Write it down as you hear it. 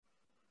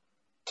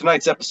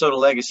Tonight's episode of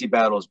Legacy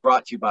Battle is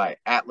brought to you by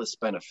Atlas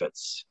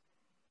Benefits.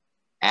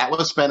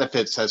 Atlas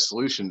Benefits has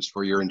solutions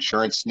for your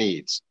insurance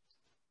needs.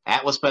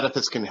 Atlas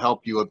Benefits can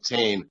help you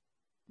obtain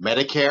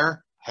Medicare,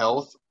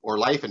 health, or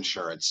life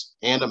insurance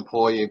and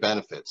employee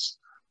benefits.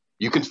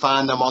 You can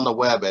find them on the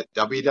web at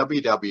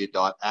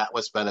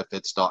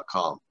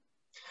www.atlasbenefits.com.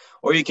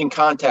 Or you can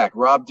contact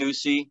Rob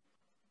Ducey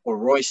or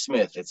Roy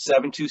Smith at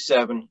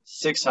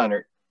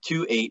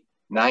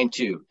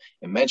 727-600-2892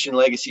 and mention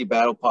Legacy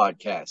Battle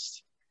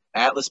Podcast.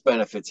 Atlas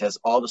Benefits has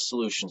all the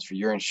solutions for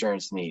your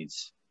insurance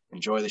needs.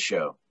 Enjoy the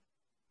show.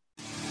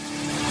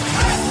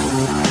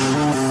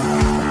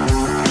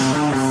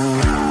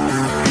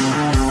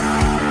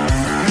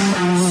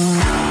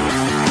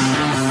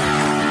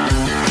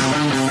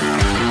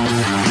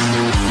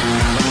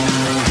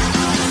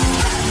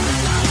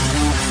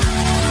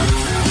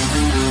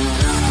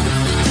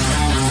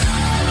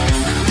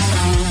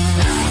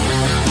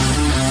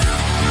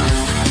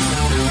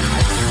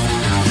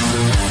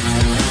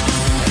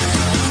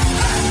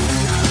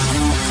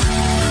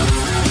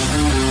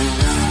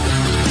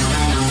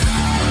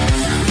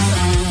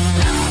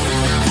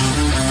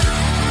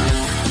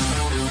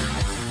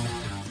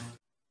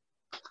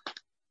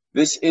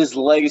 This is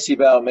Legacy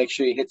Battle. Make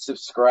sure you hit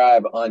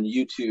subscribe on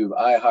YouTube,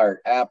 iHeart,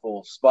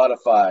 Apple,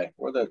 Spotify,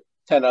 or the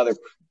 10 other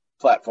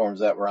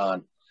platforms that we're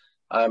on.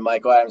 I'm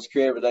Michael Adams,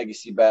 creator of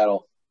Legacy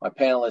Battle. My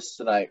panelists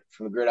tonight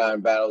from the Gridiron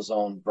Battle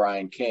Zone,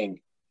 Brian King.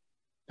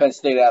 Penn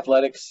State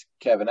Athletics,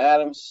 Kevin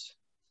Adams.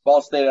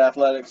 Ball State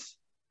Athletics,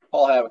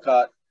 Paul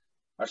Havicott.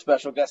 Our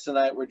special guest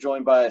tonight, we're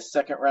joined by a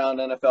second-round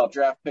NFL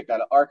draft pick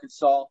out of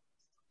Arkansas.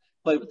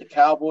 Played with the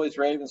Cowboys,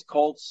 Ravens,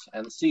 Colts,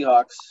 and the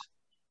Seahawks.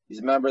 He's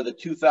a member of the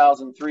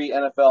 2003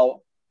 NFL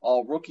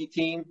All-Rookie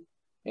Team, and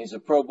he's a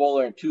Pro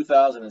Bowler in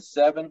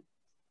 2007.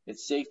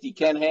 It's safety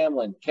Ken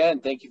Hamlin. Ken,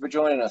 thank you for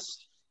joining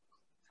us.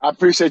 I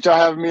appreciate y'all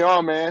having me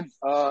on, man.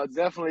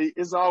 Definitely,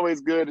 it's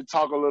always good to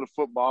talk a little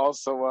football,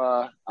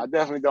 so I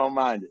definitely don't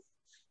mind it.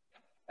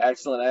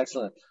 Excellent,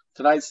 excellent.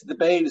 Tonight's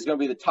debate is going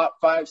to be the top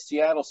 5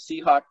 Seattle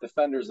Seahawks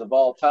defenders of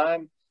all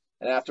time,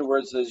 and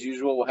afterwards, as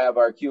usual, we'll have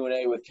our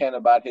Q&A with Ken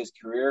about his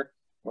career.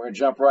 We're going to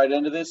jump right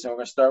into this, and we're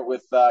going to start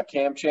with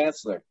Cam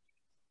Chancellor.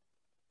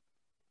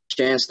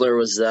 Chancellor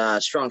was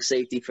a strong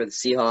safety for the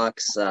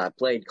Seahawks,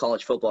 played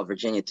college football at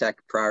Virginia Tech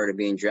prior to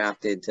being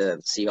drafted to the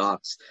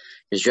Seahawks.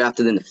 He was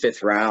drafted in the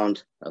 5th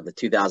round of the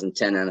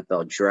 2010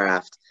 NFL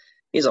Draft.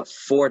 He's a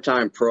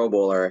 4-time Pro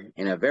Bowler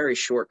in a very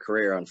short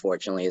career,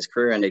 unfortunately. His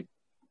career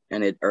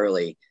ended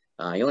early.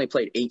 He only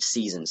played 8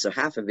 seasons, so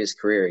half of his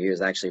career he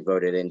was actually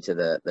voted into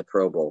the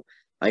Pro Bowl.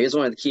 He was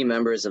one of the key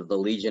members of the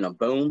Legion of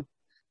Boom,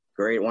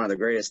 one of the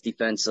greatest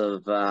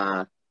defensive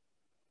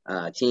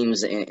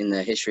teams in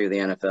the history of the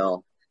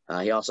NFL.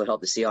 He also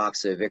helped the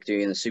Seahawks to a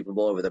victory in the Super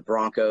Bowl over the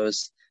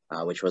Broncos,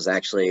 which was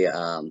actually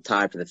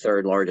tied for the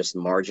 3rd largest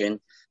margin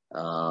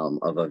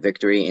of a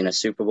victory in a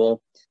Super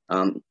Bowl.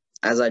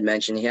 As I'd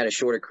mentioned, he had a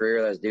shorter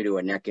career that was due to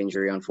a neck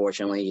injury,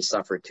 unfortunately. He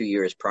suffered 2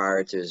 years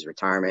prior to his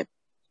retirement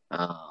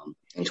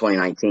in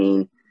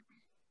 2019.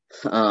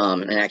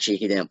 And actually,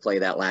 he didn't play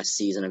that last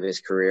season of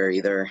his career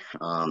either.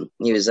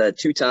 He was a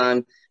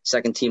 2-time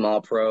second-team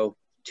All-Pro,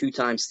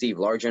 2-time Steve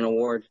Largent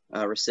Award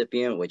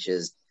recipient, which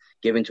is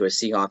given to a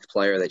Seahawks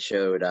player that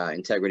showed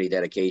integrity,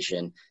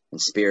 dedication,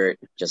 and spirit,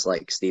 just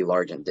like Steve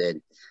Largent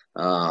did.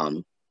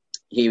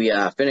 He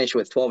finished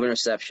with 12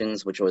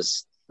 interceptions, which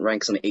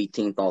ranks him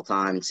 18th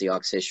all-time in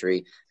Seahawks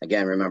history.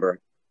 Again, remember,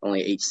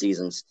 only 8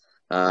 seasons.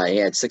 He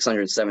had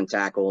 607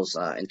 tackles.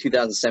 In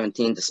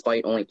 2017,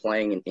 despite only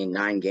playing in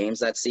 9 games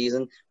that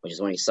season, which is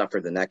when he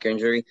suffered the neck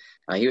injury,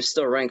 he was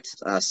still ranked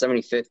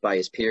 75th by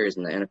his peers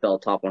in the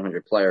NFL Top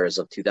 100 Players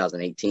of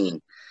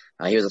 2018.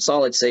 He was a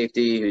solid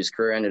safety whose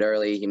career ended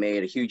early. He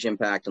made a huge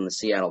impact on the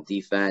Seattle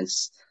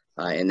defense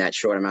in that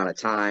short amount of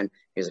time.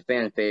 He was a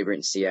fan favorite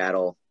in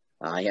Seattle.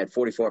 He had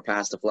 44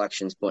 pass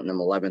deflections, putting him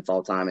 11th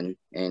all-time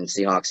in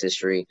Seahawks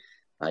history.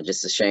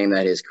 Just a shame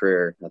that his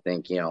career, I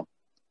think,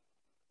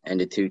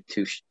 ended too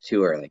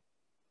early.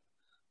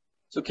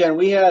 So, Ken,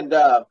 we had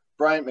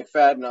Bryant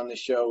McFadden on the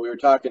show. We were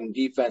talking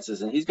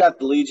defenses, and he's got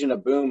the Legion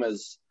of Boom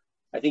as –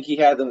 I think he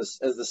had them as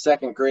the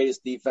 2nd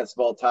greatest defense of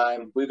all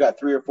time. We've got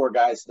 3 or 4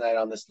 guys tonight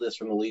on this list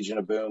from the Legion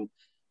of Boom.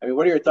 I mean,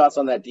 what are your thoughts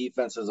on that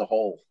defense as a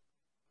whole?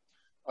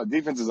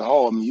 Defense as a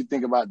whole, I mean, you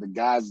think about the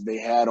guys they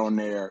had on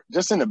there,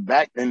 just in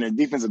the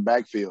defensive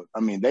backfield. I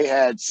mean, they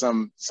had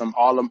some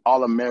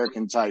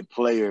all-American type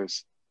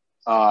players.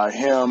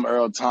 Him,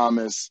 Earl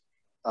Thomas,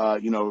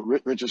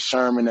 Richard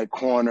Sherman at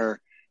corner,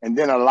 and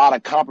then a lot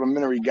of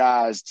complementary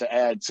guys to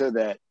add to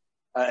that.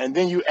 And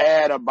then you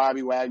add a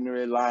Bobby Wagner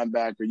at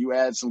linebacker. You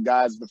add some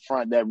guys at the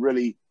front that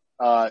really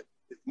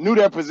knew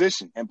their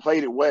position and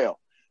played it well.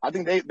 I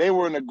think they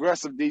were an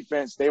aggressive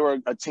defense. They were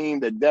a team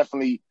that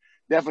definitely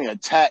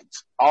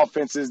attacked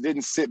offenses,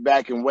 didn't sit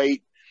back and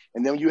wait.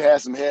 And then you had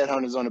some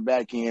headhunters on the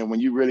back end when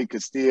you really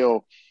could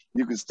still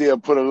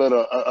put a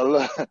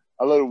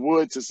little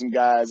wood to some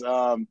guys.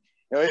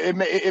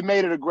 It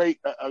made it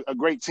a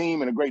great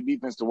team and a great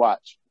defense to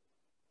watch.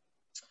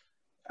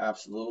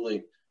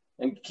 Absolutely.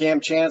 And Cam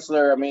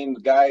Chancellor, I mean,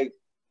 the guy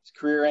His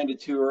career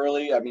ended too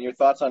early. I mean, your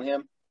thoughts on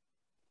him?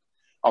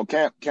 Oh,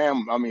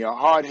 Cam, I mean, a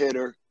hard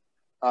hitter.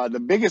 The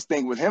biggest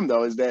thing with him,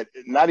 though, is that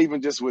not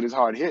even just with his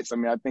hard hits. I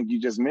mean, I think you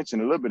just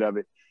mentioned a little bit of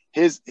it.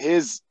 His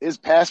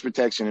pass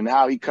protection and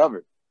how he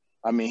covered.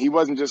 I mean, he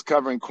wasn't just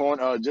covering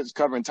just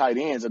covering tight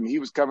ends. I mean, he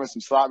was covering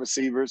some slot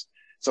receivers.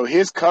 So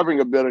his covering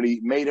ability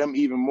made him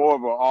even more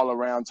of an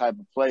all-around type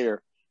of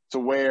player, to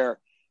where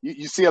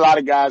you see a lot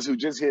of guys who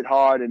just hit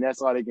hard and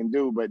that's all they can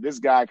do. But this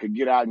guy could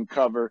get out and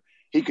cover.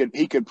 He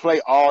could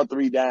play all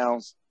three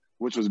downs,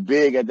 which was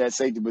big at that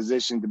safety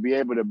position, to be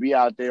able to be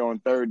out there on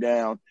third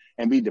down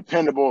and be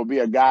dependable, be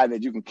a guy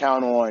that you can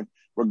count on,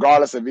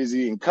 regardless of is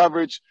he in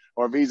coverage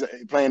or if he's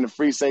playing the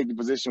free safety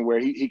position where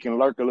he can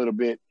lurk a little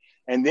bit.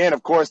 And then,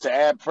 of course, to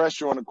add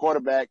pressure on the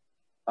quarterback,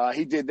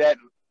 he did that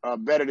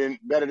better than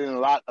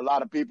a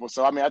lot of people.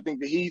 So, I mean, I think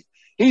that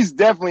he's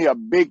definitely a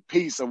big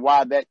piece of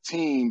why that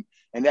team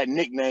and that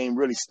nickname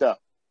really stuck.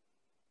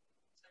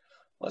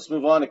 Let's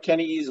move on to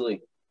Kenny Easley.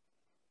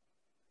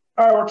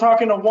 All right, we're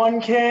talking to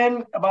one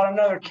Ken about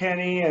another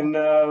Kenny, and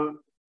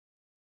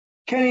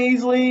Kenny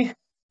Easley,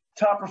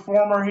 top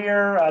performer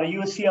here out of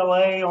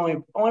UCLA,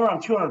 only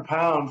around 200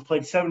 pounds,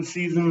 played 7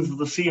 seasons with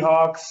the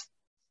Seahawks,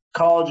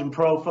 college and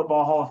pro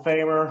football Hall of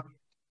Famer.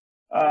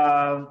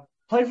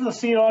 Played for the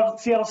Seattle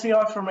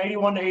Seahawks from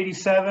 81 to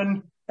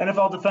 87,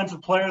 NFL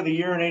Defensive Player of the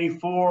Year in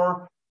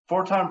 84,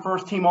 4-time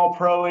first-team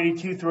All-Pro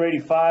 82 through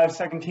 85,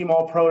 second-team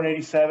All-Pro in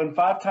 87,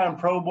 5-time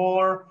Pro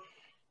Bowler,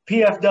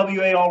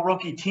 PFWA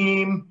All-Rookie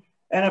Team,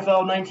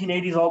 NFL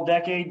 1980s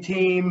All-Decade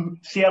Team,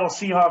 Seattle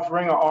Seahawks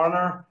Ring of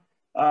Honor,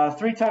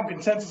 3-time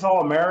Consensus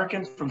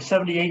All-American from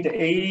 78 to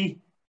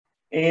 80.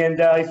 And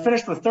he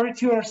finished with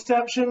 32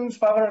 interceptions,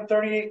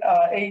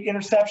 538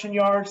 interception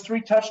yards,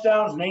 3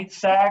 touchdowns, and 8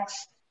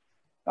 sacks.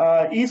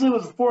 Easley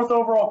was the 4th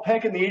overall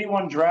pick in the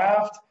 81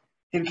 draft.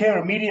 He became an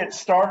immediate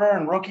starter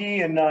and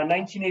rookie in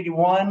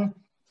 1981,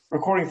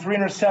 recording 3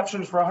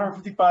 interceptions for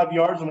 155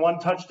 yards and 1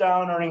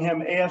 touchdown, earning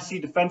him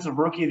AFC Defensive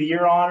Rookie of the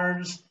Year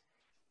honors.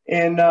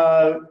 In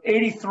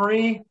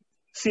 83,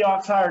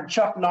 Seahawks hired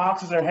Chuck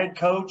Knox as their head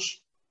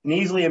coach, and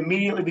Easley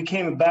immediately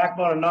became a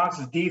backbone of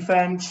Knox's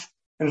defense.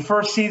 In the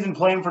first season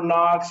playing for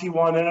Knox, he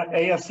won an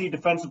AFC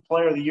Defensive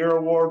Player of the Year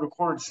award,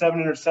 recorded 7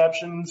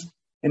 interceptions.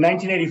 In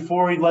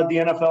 1984, he led the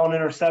NFL in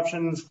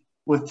interceptions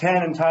with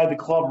 10 and tied the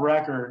club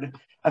record.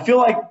 I feel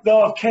like,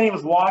 though, if Kenny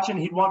was watching,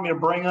 he'd want me to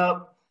bring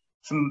up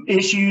some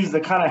issues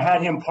that kind of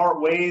had him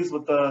part ways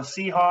with the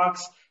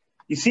Seahawks.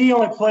 You see, he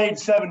only played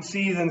 7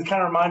 seasons,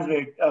 kind of reminds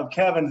me of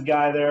Kevin's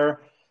guy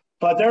there.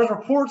 But there's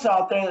reports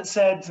out there that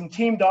said some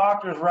team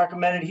doctors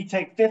recommended he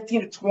take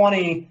 15 to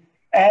 20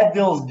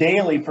 Advils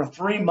daily for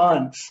 3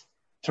 months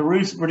to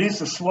reduce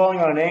the swelling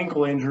on an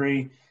ankle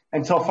injury,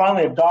 until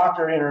finally a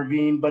doctor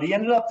intervened. But he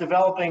ended up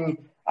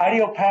developing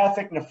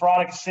idiopathic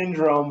nephrotic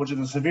syndrome, which is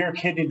a severe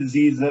kidney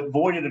disease that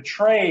voided a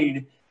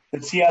trade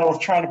that Seattle was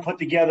trying to put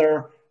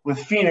together with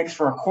Phoenix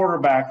for a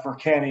quarterback for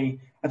Kenny.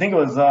 I think it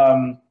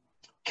was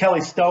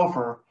Kelly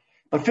Stouffer.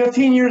 But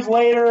 15 years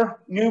later,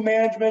 new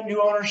management,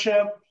 new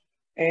ownership,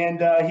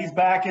 and he's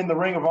back in the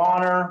Ring of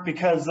Honor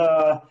because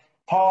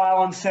Paul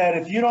Allen said,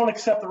 if you don't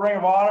accept the Ring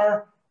of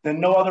Honor, then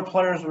no other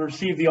players will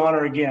receive the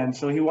honor again.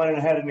 So he went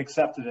ahead and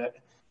accepted it.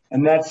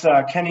 And that's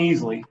Ken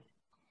Easley.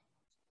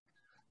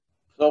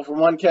 So from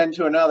one Ken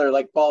to another,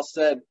 like Paul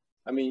said,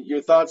 I mean,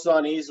 your thoughts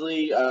on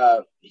Easley?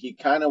 He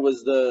kind of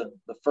was the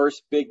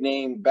first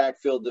big-name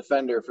backfield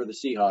defender for the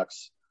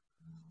Seahawks.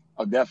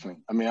 Oh,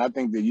 definitely. I mean, I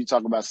think that you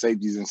talk about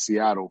safeties in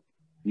Seattle,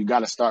 you got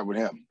to start with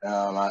him.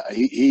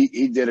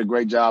 He did a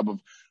great job of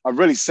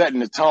really setting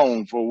the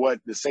tone for what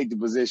the safety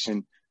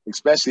position,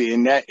 especially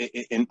on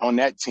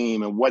that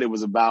team, and what it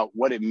was about,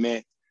 what it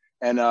meant,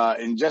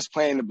 and just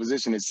playing the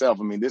position itself.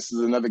 I mean, this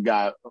is another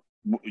guy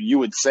you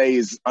would say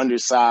is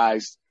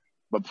undersized,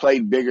 but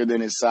played bigger than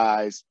his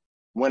size,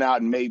 went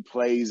out and made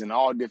plays in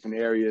all different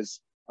areas.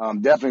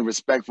 Definitely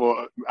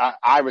respectful.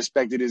 I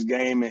respected his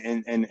game,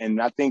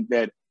 and I think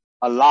that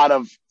a lot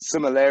of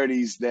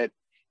similarities that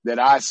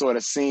I sort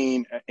of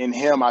seen in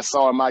him, I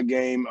saw in my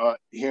game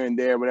here and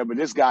there, whatever.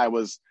 This guy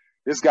was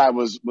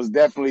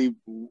definitely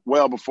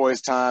well before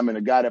his time, and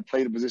a guy that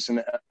played the position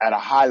at a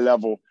high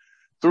level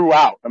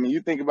throughout. I mean,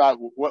 you think about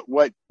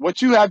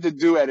what you have to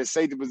do at a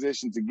safety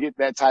position to get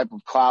that type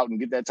of clout and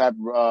get that type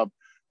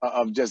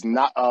of just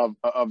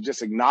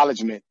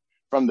acknowledgement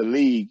from the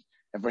league,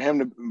 and for him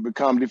to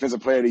become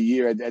Defensive Player of the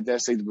Year at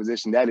that safety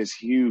position, that is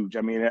huge.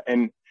 I mean,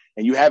 and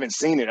you haven't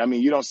seen it. I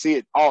mean, you don't see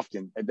it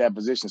often at that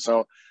position.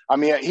 So, I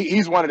mean,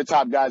 he's one of the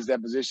top guys at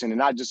that position, and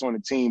not just on the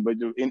team, but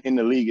in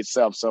the league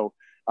itself. So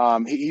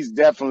he's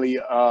definitely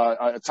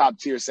a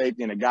top-tier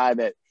safety and a guy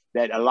that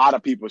a lot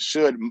of people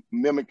should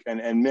mimic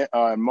and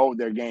mold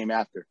their game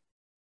after.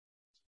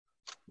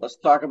 Let's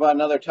talk about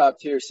another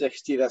top-tier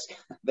safety.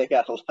 They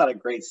got a lot of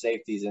great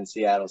safeties in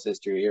Seattle's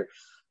history here.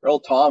 Earl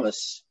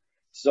Thomas.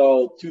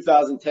 So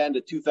 2010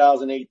 to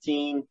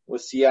 2018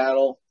 with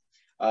Seattle.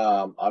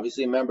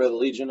 Obviously a member of the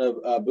Legion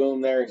of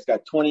Boom there. He's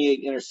got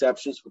 28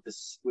 interceptions,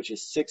 which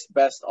is 6th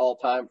best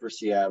all-time for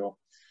Seattle.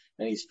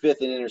 And he's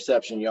 5th in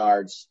interception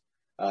yards.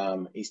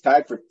 He's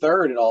tied for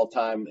third in all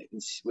time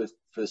for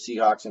the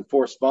Seahawks in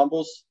forced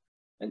fumbles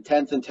and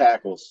 10th in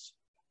tackles.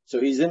 So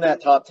he's in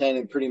that top 10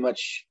 in pretty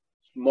much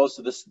most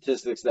of the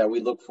statistics that we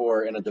look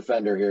for in a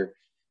defender here.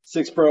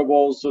 6 Pro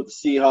Bowls with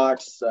the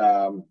Seahawks,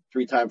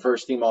 3-time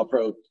first team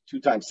All-Pro,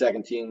 2-time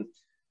second team.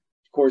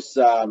 Of course,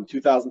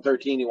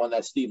 2013, he won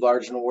that Steve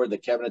Largent Award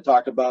that Kevin had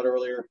talked about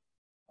earlier.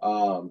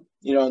 And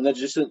then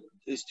just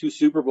his 2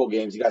 Super Bowl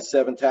games. He got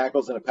 7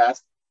 tackles and a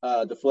pass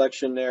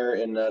deflection there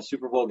in the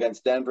Super Bowl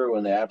against Denver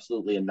when they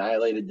absolutely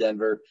annihilated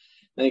Denver.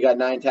 Then he got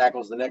 9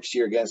 tackles the next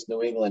year against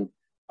New England.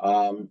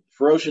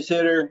 Ferocious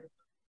hitter,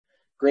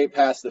 great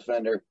pass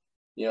defender.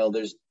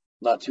 There's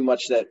not too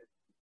much that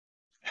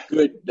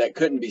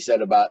couldn't be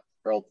said about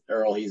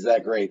Earl. He's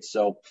that great.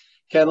 So,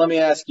 Ken, let me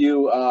ask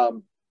you,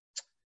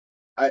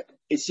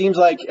 it seems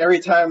like every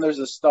time there's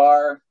a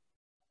star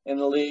in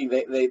the league,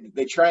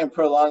 they try and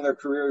prolong their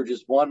career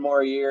just one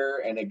more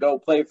year, and they go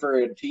play for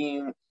a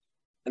team,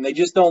 and they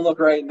just don't look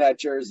right in that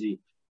jersey.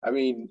 I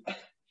mean,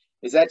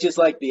 is that just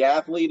like the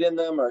athlete in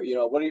them, or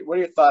what are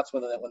your thoughts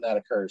when that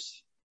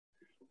occurs?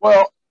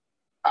 Well,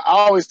 I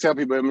always tell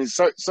people, I mean,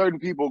 certain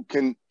people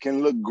can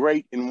look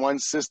great in one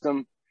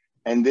system,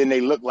 and then they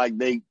look like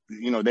they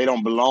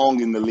don't belong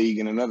in the league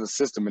in another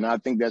system. And I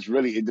think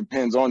it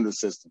depends on the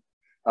system.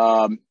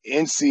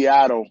 In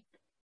Seattle,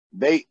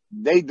 they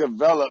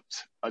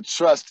developed a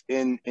trust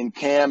in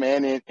Cam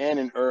and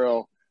in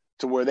Earl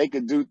to where they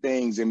could do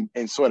things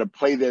and sort of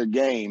play their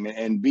game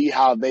and be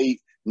how they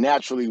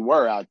naturally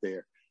were out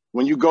there.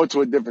 When you go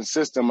to a different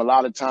system, a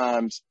lot of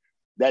times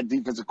that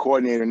defensive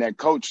coordinator and that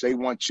coach, they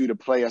want you to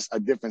play a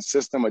different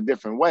system, a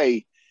different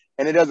way,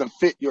 and it doesn't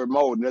fit your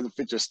mold, it doesn't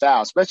fit your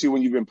style, especially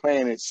when you've been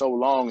playing it so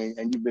long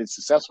and you've been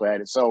successful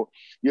at it. So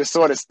you're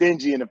sort of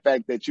stingy in the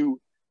fact that you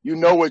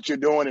know what you're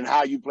doing and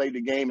how you played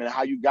the game and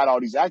how you got all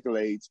these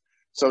accolades.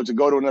 So to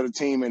go to another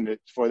team and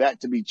for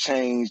that to be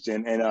changed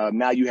and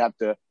now you have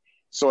to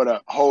sort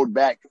of hold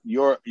back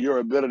your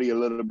ability a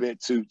little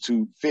bit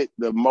to fit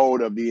the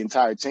mold of the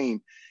entire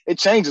team, it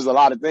changes a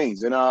lot of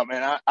things. And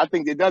I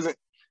think it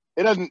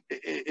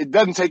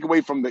doesn't take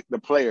away from the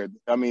player.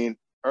 I mean,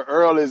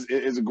 Earl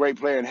is a great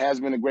player and has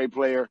been a great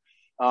player,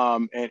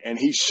 and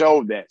he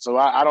showed that. So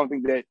I don't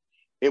think that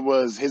it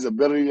was his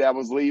ability that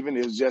was leaving.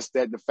 It was just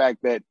that the fact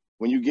that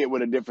when you get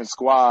with a different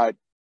squad,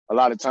 a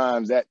lot of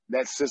times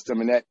that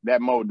system and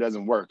that mode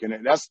doesn't work. And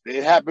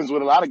it happens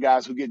with a lot of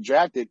guys who get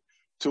drafted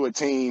to a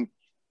team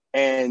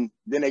and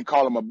then they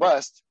call them a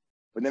bust,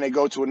 but then they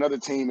go to another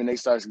team and they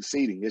start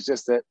succeeding. It's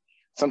just that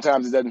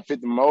sometimes it doesn't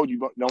fit the mode.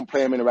 You don't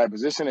play them in the right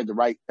position at the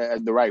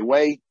right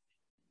way.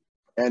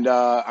 And,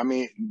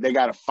 they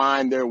got to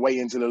find their way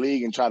into the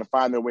league and try to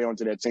find their way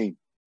onto their team.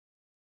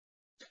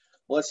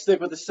 Well, let's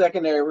stick with the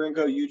secondary. We're going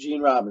to go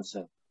Eugene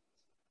Robinson.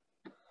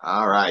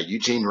 All right,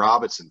 Eugene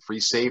Robinson, free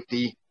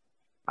safety,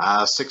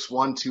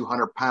 6'1",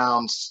 200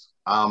 pounds.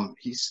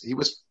 He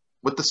was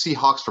with the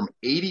Seahawks from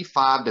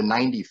 85 to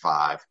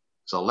 95,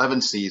 so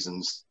 11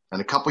 seasons,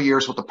 and a couple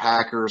years with the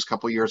Packers, a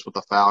couple years with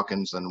the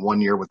Falcons, and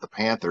 1 year with the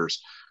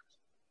Panthers.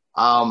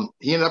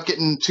 He ended up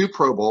getting 2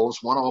 Pro Bowls,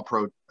 1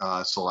 All-Pro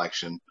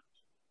selection.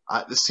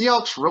 The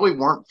Seahawks really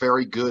weren't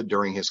very good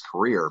during his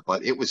career,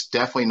 but it was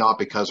definitely not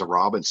because of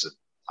Robinson.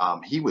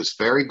 He was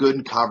very good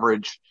in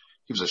coverage.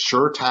 He was a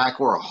sure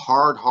tackler, a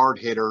hard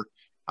hitter.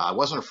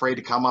 Wasn't afraid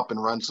to come up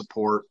and run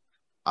support.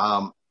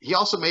 He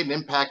also made an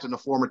impact in the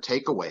form of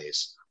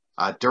takeaways.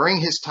 During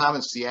his time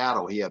in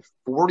Seattle, he had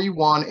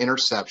 41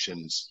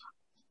 interceptions.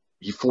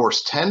 He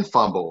forced 10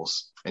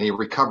 fumbles, and he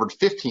recovered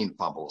 15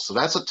 fumbles. So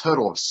that's a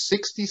total of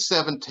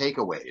 67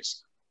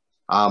 takeaways.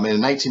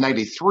 In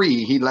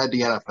 1993, he led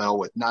the NFL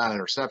with 9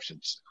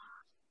 interceptions.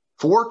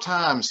 4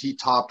 times he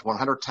topped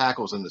 100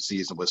 tackles in the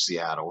season with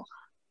Seattle.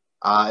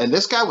 And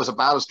this guy was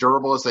about as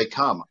durable as they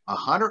come.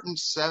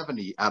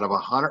 170 out of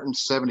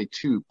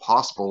 172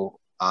 possible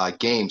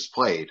games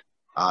played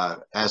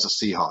as a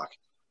Seahawk.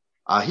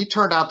 He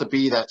turned out to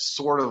be that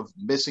sort of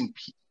missing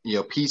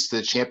piece to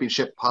the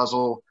championship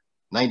puzzle.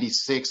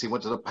 96, he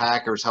went to the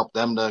Packers, helped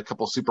them to a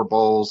couple Super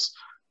Bowls.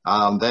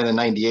 Then in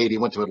 98, he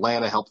went to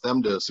Atlanta, helped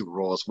them to a Super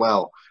Bowl as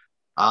well.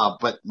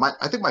 But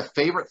I think my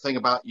favorite thing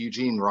about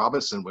Eugene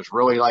Robinson was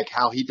really like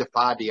how he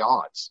defied the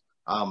odds.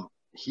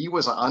 He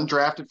was an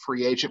undrafted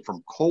free agent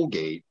from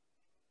Colgate,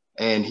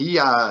 and he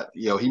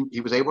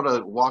was able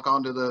to walk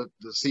onto the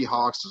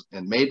Seahawks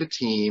and made the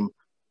team.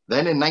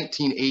 Then in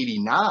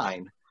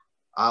 1989,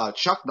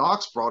 Chuck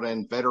Knox brought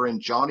in veteran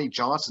Johnny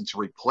Johnson to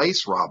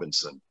replace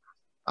Robinson.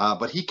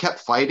 But he kept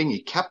fighting,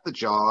 he kept the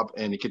job,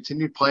 and he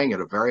continued playing at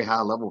a very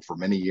high level for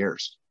many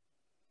years.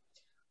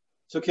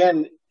 So,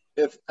 Ken,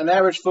 if an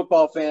average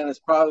football fan is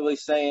probably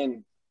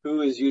saying,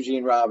 who is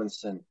Eugene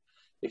Robinson?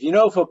 If you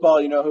know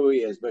football, you know who he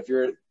is. But if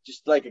you're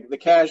just like the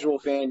casual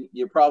fan,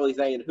 you're probably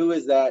thinking, who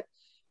is that?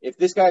 If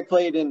this guy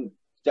played in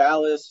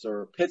Dallas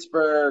or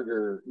Pittsburgh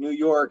or New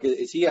York,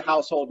 is he a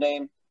household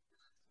name?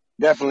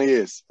 Definitely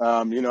is.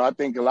 I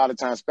think a lot of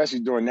times,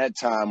 especially during that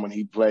time when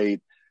he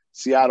played,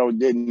 Seattle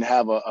didn't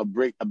have a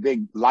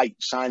big light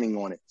shining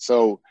on it.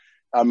 So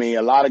I mean,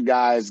 a lot of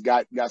guys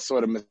got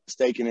sort of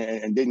mistaken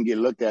and didn't get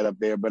looked at up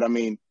there. But I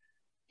mean,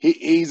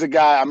 he's a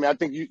guy. I mean, I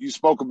think you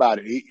spoke about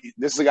it.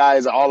 This guy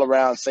is an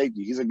all-around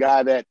safety. He's a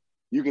guy that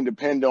you can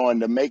depend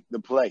on to make the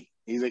play.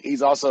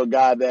 He's also a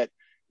guy that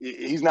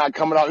he's not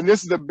coming off. And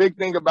this is the big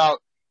thing about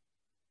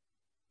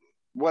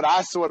what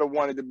I sort of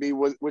wanted to be,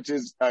 which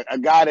is a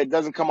guy that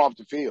doesn't come off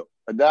the field,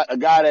 a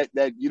guy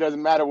that you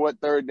doesn't matter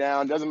what third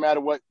down, doesn't matter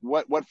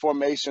what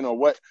formation or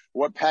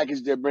what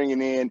package they're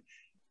bringing in,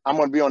 I'm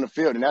going to be on the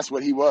field. And that's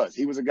what he was.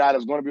 He was a guy that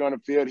was going to be on the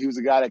field. He was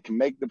a guy that can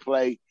make the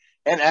play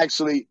and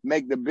actually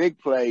make the big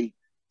play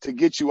to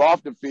get you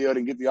off the field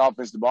and get the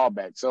offense the ball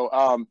back.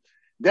 So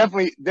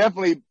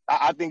definitely,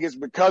 I think it's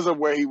because of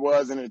where he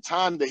was and the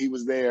time that he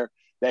was there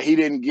that he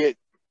didn't get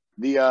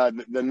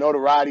the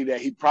notoriety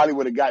that he probably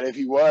would have got if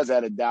he was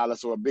at a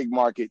Dallas or a big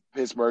market,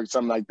 Pittsburgh,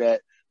 something like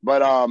that.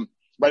 But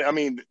I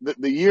mean,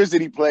 the years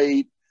that he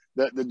played,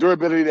 the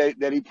durability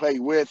that he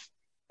played with,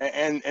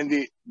 and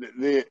the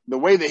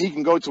way that he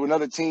can go to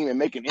another team and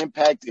make an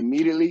impact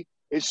immediately,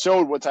 it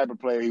showed what type of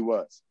player he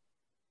was.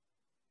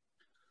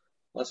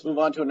 Let's move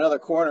on to another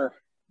corner.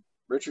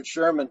 Richard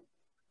Sherman.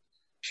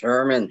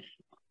 Sherman,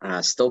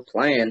 still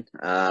playing.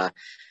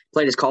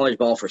 Played his college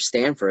ball for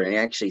Stanford, and he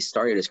actually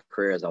started his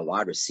career as a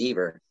wide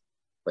receiver,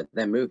 but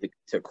then moved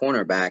to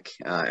cornerback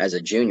as a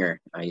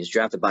junior. He was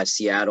drafted by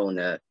Seattle in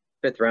the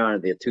 5th round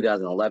of the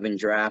 2011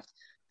 draft.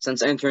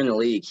 Since entering the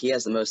league, he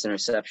has the most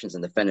interceptions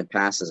and defended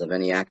passes of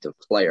any active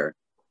player.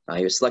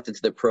 He was selected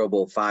to the Pro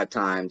Bowl 5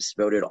 times,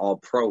 voted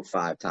All-Pro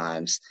 5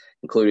 times,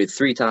 included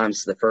 3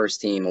 times to the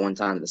first team and 1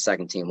 time to the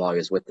second team while he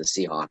was with the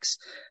Seahawks.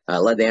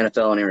 Led the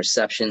NFL in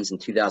interceptions in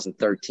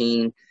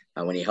 2013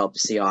 when he helped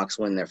the Seahawks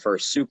win their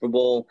first Super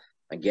Bowl.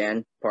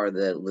 Again, part of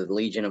the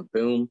Legion of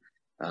Boom,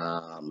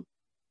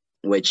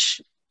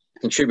 which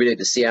contributed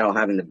to Seattle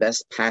having the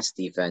best pass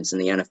defense in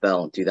the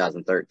NFL in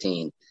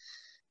 2013.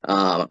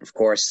 Of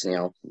course,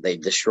 they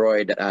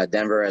destroyed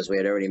Denver, as we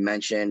had already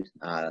mentioned.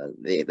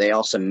 They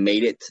also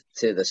made it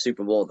to the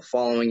Super Bowl the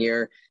following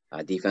year.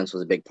 Defense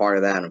was a big part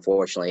of that.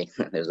 Unfortunately,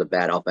 there was a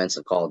bad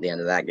offensive call at the end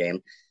of that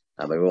game,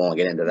 but we won't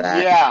get into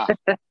that.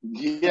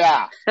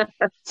 Yeah.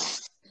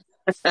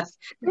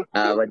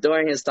 But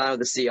during his time with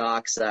the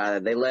Seahawks,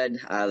 they led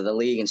the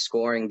league in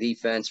scoring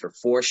defense for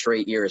 4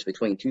 straight years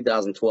between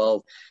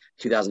 2012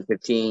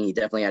 2015. He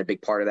definitely had a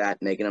big part of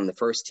that, making him the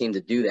first team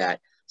to do that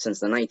since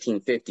the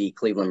 1950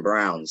 Cleveland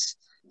Browns.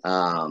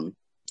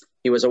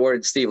 He was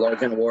awarded the Steve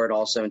Largent Award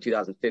also in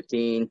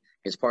 2015. He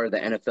was part of the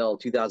NFL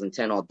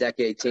 2010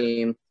 All-Decade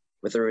team.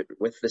 With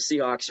the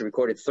Seahawks, he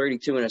recorded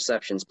 32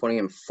 interceptions, putting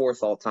him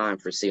 4th all-time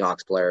for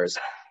Seahawks players,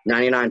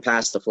 99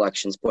 pass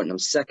deflections, putting him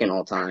 2nd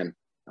all-time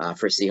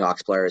for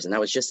Seahawks players, and that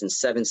was just in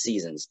 7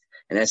 seasons.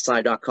 And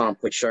SI.com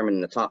put Sherman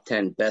in the top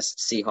 10 best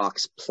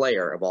Seahawks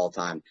player of all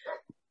time,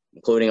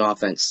 including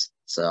offense.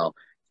 So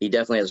he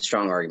definitely has a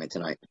strong argument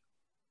tonight.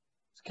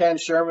 Ken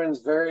Sherman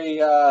is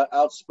very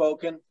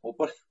outspoken. We'll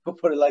put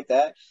it like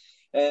that.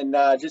 And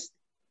just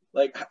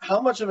like,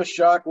 how much of a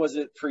shock was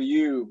it for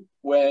you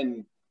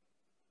when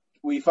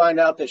we find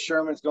out that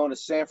Sherman's going to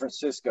San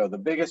Francisco, the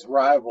biggest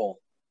rival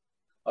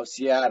of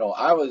Seattle?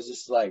 I was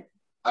just like,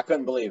 I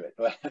couldn't believe it.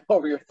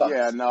 What were your thoughts?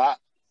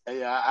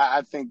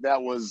 I think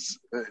that was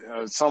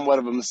somewhat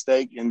of a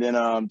mistake. And then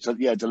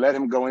to let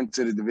him go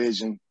into the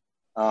division,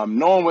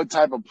 knowing what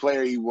type of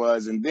player he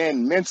was, and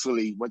then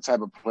mentally what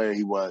type of player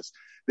he was.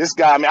 This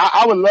guy, I mean,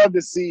 I would love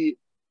to see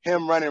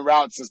him running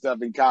routes and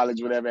stuff in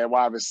college, whatever, at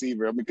wide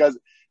receiver, because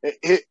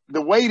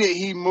the way that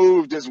he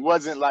moved just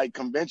wasn't like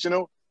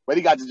conventional, but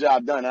he got the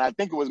job done. And I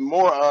think it was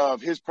more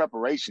of his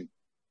preparation.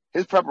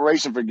 His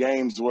preparation for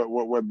games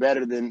were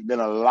better than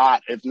a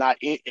lot, if not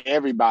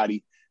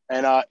everybody.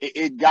 And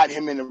it got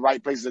him in the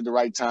right places at the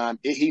right time.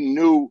 He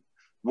knew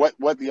what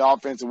the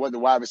offense and what the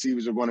wide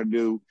receivers were going to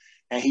do,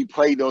 and he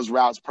played those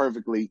routes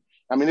perfectly.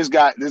 I mean, this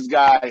guy,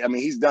 I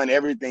mean, he's done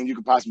everything you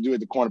could possibly do at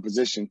the corner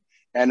position.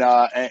 And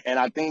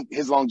I think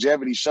his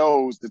longevity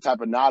shows the type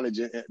of knowledge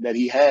that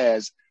he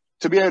has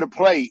to be able to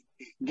play,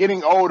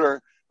 getting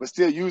older, but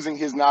still using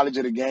his knowledge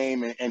of the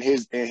game and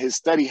his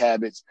study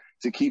habits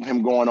to keep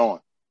him going on.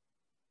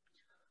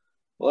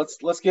 Well,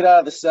 let's get out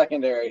of the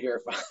secondary here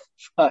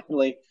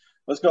finally.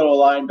 Let's go to a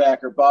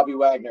linebacker, Bobby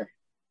Wagner.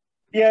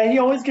 Yeah, he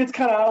always gets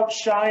kind of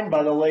outshined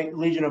by the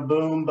Legion of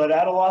Boom, but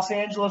out of Los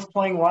Angeles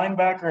playing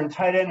linebacker and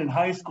tight end in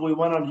high school, he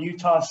went on to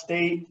Utah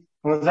State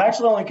and was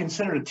actually only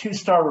considered a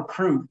 2-star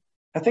recruit.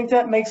 I think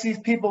that makes these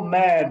people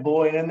mad,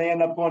 boy, and then they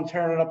end up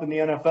tearing it up in the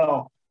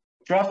NFL.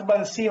 Drafted by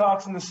the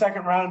Seahawks in the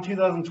 2nd round in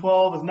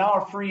 2012, is now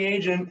a free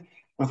agent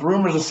with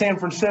rumors of San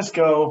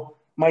Francisco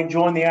might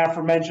join the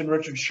aforementioned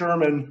Richard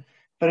Sherman.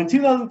 But in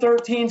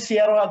 2013,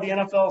 Seattle had the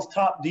NFL's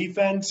top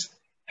defense,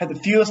 had the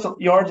fewest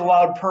yards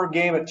allowed per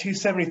game at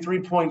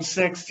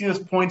 273.6,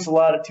 fewest points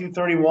allowed at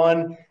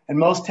 231, and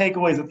most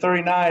takeaways at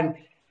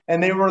 39.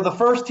 And they were the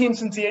first team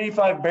since the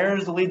 85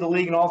 Bears to lead the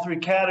league in all 3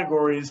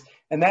 categories.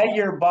 And that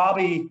year,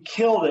 Bobby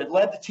killed it,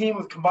 led the team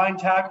with combined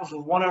tackles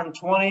with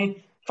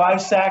 120,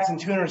 5 sacks, and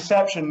 2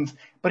 interceptions.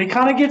 But he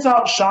kind of gets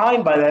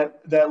outshined by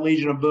that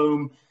Legion of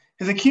Boom.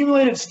 His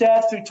accumulated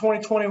stats through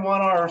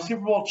 2021 are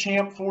Super Bowl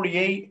champ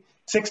 48,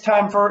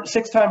 six-time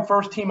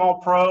first team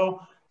All-Pro,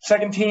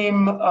 second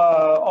team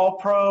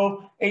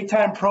All-Pro,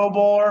 8-time Pro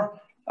Bowler,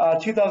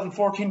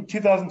 2014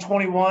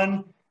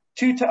 2021,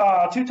 two-time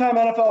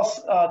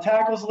NFL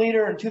tackles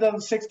leader in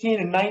 2016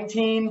 and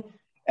 19,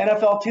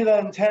 NFL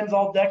 2010's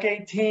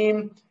All-Decade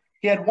team.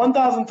 He had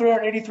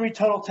 1,383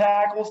 total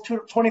tackles,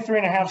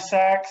 23.5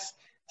 sacks,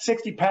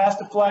 60 pass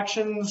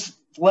deflections,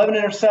 11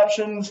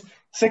 interceptions,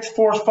 6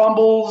 forced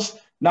fumbles,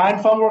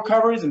 9 fumble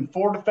recoveries, and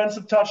 4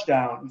 defensive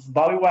touchdowns.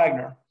 Bobby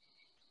Wagner.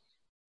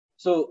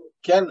 So,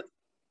 Ken,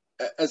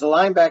 as a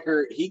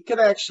linebacker, he could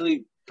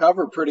actually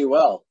cover pretty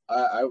well.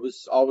 I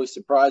was always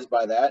surprised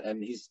by that,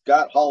 and he's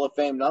got Hall of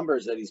Fame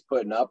numbers that he's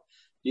putting up.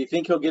 Do you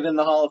think he'll get in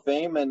the Hall of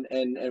Fame, and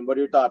what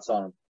are your thoughts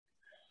on him?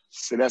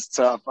 So that's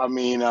tough. I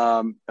mean,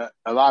 a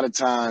lot of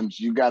times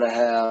you gotta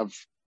have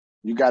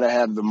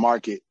the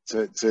market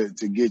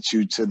to get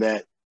you to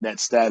that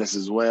status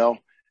as well.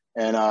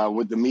 And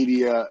with the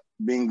media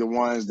being the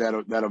ones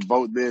that'll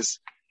vote this,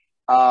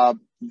 do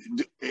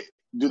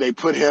they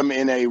put him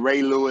in a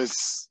Ray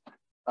Lewis,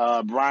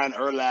 Brian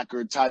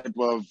Urlacher type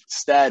of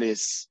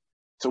status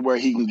to where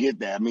he can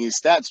get that? I mean,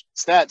 stats.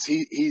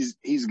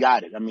 He's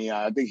got it. I mean,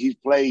 I think he's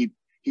played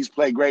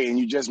great. And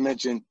you just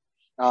mentioned,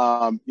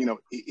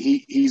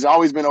 he's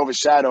always been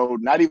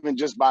overshadowed, not even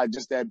just by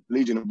just that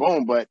Legion of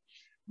Boom, but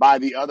by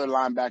the other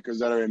linebackers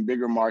that are in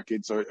bigger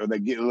markets or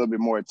that get a little bit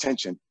more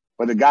attention.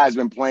 But the guy's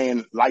been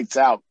playing lights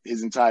out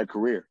his entire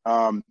career.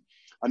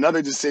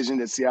 Another decision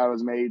that Seattle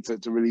has made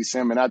to release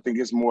him, and I think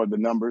it's more of the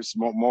numbers,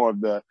 more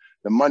of the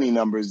money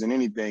numbers than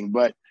anything.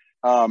 But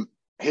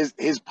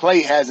his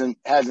play hasn't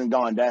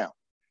gone down,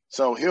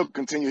 so he'll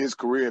continue his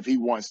career if he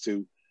wants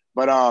to.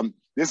 But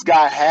this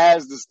guy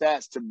has the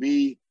stats to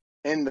be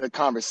in the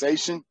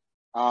conversation.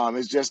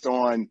 It's just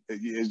on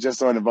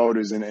the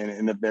voters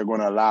and if they're going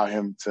to allow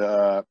him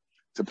to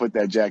put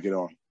that jacket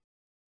on.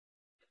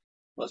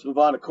 Let's move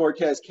on to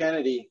Cortez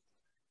Kennedy.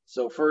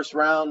 So first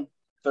round,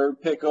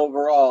 3rd pick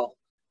overall,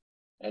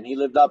 and he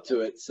lived up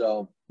to it.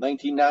 So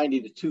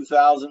 1990 to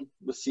 2000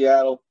 with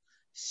Seattle,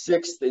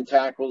 6th in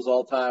tackles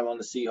all time on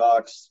the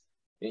Seahawks,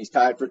 and he's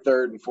tied for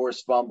 3rd in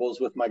forced fumbles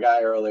with my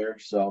guy earlier.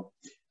 So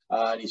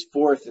and he's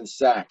 4th in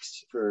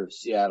sacks for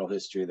Seattle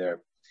history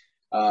there.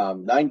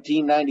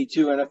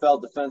 1992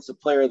 NFL Defensive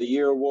Player of the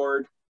Year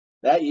award.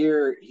 That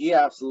year, he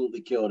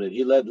absolutely killed it.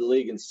 He led the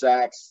league in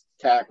sacks,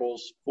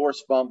 tackles,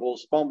 forced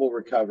fumbles, fumble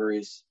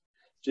recoveries.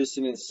 Just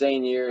an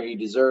insane year. He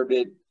deserved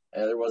it.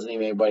 There wasn't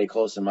even anybody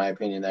close, in my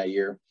opinion, that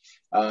year.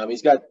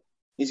 He's got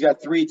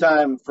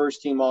 3-time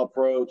first team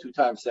All-Pro,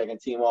 2-time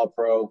second team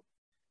All-Pro,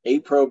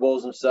 8 Pro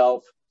Bowls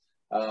himself.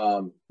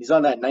 He's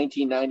on that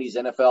 1990s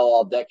NFL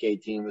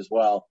All-Decade team as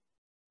well.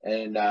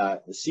 And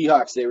the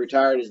Seahawks, they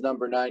retired his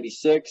number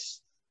 96.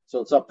 So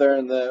it's up there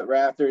in the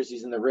rafters.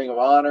 He's in the Ring of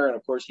Honor. And,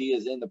 of course, he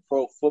is in the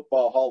Pro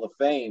Football Hall of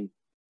Fame.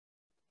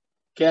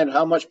 Ken,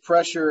 how much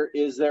pressure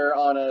is there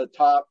on a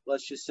top,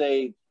 let's just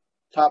say,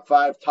 top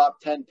 5,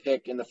 top 10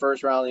 pick in the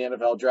first round of the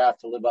NFL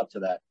draft to live up to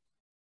that?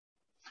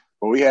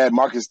 Well, we had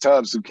Marcus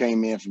Tubbs, who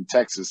came in from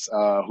Texas,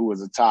 who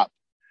was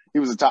he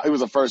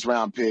was a first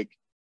round pick.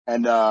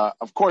 And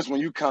of course, when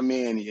you come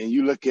in and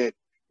you look at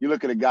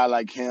a guy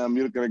like him,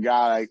 you look at a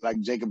guy like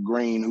Jacob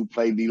Green, who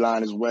played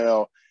D-line as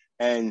well,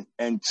 and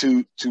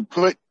to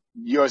put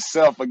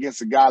yourself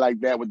against a guy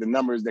like that with the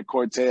numbers that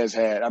Cortez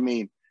had, I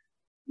mean,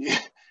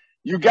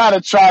 you got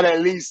to try to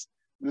at least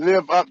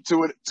live up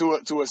to it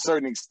to a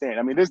certain extent.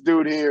 I mean, this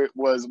dude here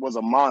was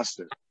a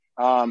monster.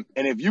 And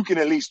if you can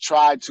at least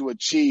try to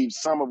achieve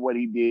some of what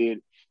he did,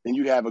 then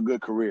you'd have a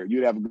good career.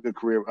 You'd have a good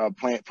career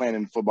playing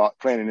in football,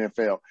 playing in the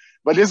NFL.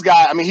 But this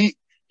guy, I mean,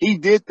 he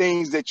did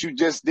things that you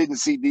just didn't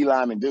see D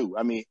linemen do.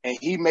 I mean, and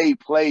he made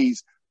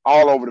plays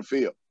all over the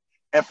field.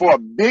 And for a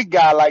big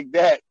guy like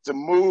that to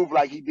move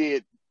like he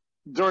did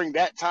during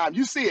that time,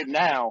 you see it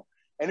now,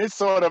 and it's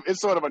sort of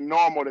a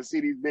normal to see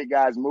these big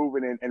guys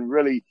moving and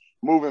really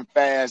moving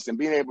fast and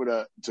being able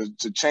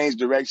to change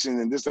direction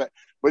and this.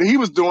 But he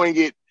was doing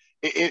it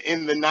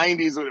in the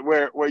 90s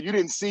where you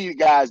didn't see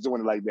guys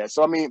doing it like that.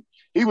 So I mean,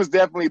 he was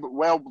definitely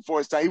well before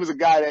his time. He was a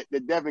guy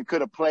that definitely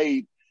could have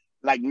played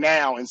like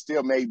now and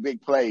still made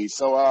big plays.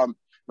 So I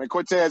mean,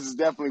 Cortez is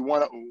definitely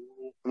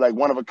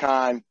one of a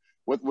kind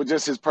with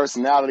just his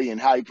personality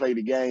and how he played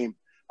the game.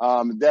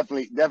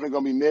 Definitely going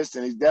to be missed,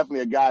 and he's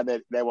definitely a guy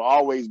that will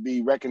always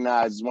be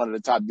recognized as one of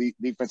the top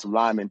defensive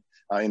linemen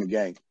in the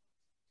game.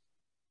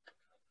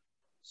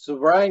 So,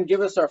 Brian, give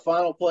us our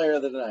final player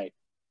of the night.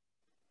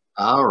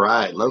 All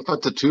right,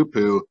 Lofa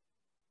Tatupu,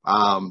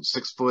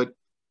 6 foot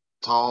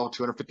tall,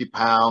 250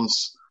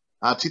 pounds,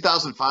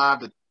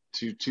 2005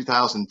 to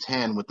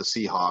 2010 with the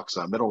Seahawks,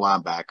 middle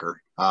linebacker.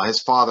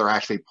 His father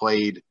actually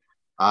played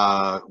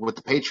with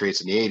the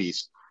Patriots in the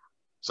 80s.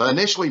 So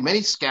initially,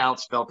 many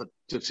scouts felt that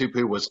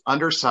Tatupu was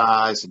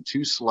undersized and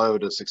too slow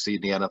to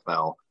succeed in the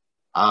NFL.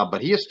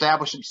 But he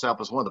established himself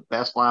as one of the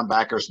best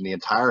linebackers in the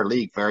entire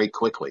league very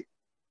quickly.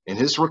 In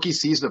his rookie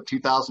season of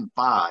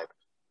 2005,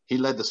 he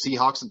led the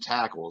Seahawks in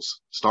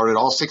tackles, started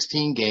all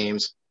 16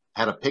 games,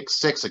 had a pick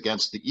six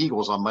against the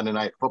Eagles on Monday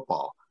Night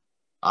Football.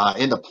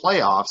 In the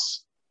playoffs,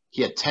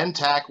 he had 10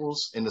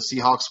 tackles in the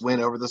Seahawks win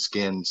over the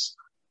Skins.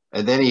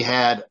 And then he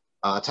had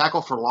a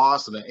tackle for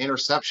loss and an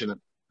interception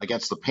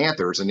against the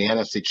Panthers in the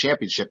NFC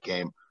Championship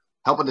game,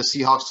 helping the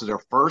Seahawks to their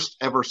first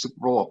ever Super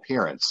Bowl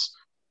appearance.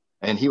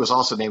 And he was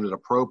also named to the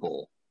Pro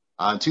Bowl.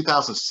 In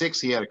 2006,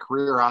 he had a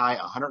career high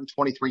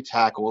 123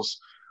 tackles,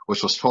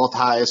 which was 12th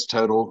highest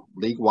total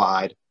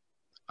league-wide.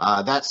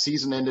 That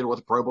season ended with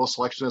a Pro Bowl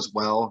selection as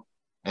well,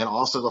 and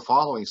also the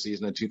following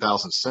season in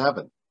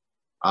 2007,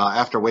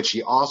 after which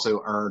he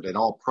also earned an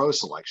All-Pro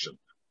selection.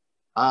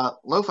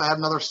 Lofa had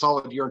another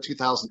solid year in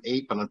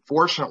 2008, but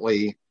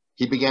unfortunately,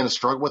 he began to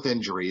struggle with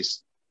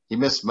injuries. He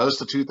missed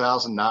most of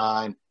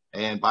 2009,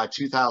 and by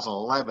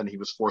 2011, he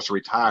was forced to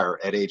retire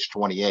at age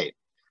 28.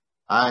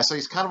 So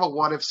he's kind of a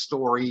what-if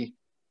story,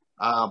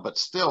 but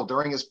still,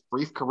 during his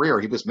brief career,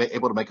 he was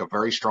able to make a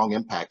very strong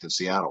impact in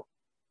Seattle.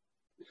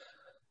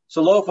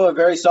 So Lofa, a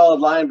very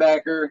solid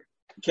linebacker.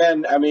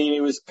 Ken, I mean,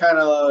 it was kind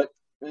of,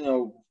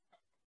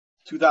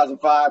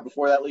 2005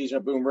 before that Legion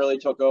of Boom really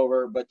took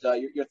over. But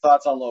your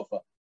thoughts on Lofa?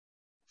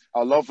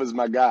 Lofa's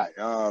my guy.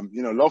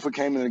 Lofa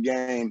came in the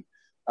game.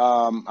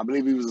 I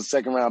believe he was a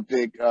second-round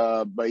pick,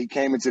 but he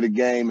came into the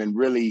game and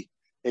really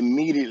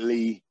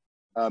immediately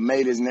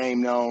made his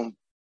name known.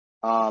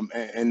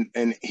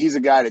 And he's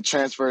a guy that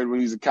transferred when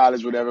he was in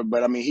college, whatever.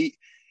 But I mean,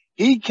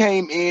 he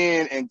came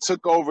in and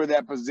took over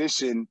that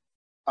position,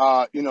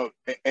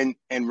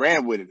 and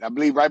ran with it. I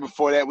believe right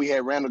before that we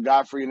had Randall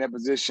Godfrey in that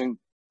position,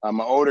 an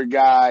older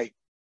guy,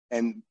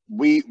 and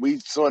we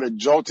sort of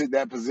jolted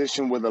that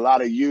position with a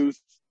lot of youth.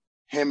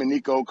 Him and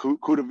Nico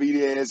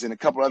Kudavides and a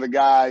couple other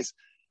guys.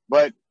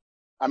 But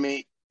I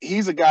mean,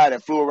 he's a guy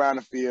that flew around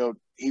the field.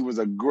 He was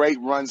a great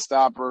run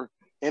stopper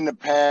in the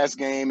pass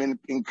game,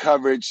 in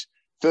coverage,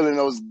 filling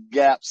those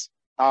gaps.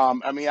 I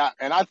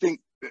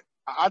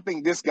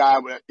think this guy,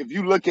 if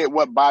you look at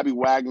what Bobby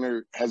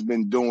Wagner has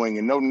been doing,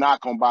 and no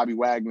knock on Bobby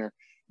Wagner,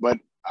 but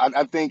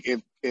I think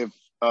if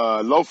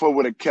Lofa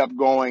would have kept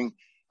going,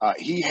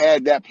 he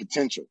had that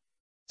potential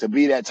to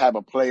be that type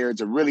of player,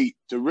 to really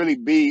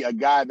be a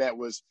guy that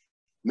was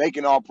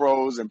making all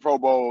pros and Pro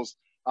Bowls.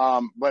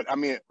 But I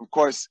mean, of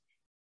course,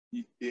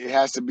 it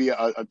has to be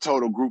a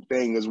total group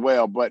thing as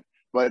well. But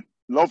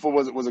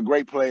Lofa was a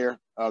great player,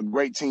 a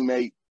great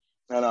teammate.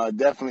 And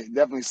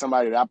definitely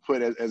somebody that I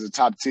put as a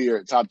top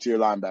tier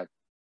linebacker.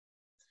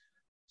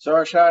 So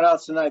our shout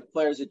outs tonight,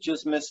 players that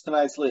just missed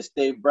tonight's list: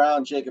 Dave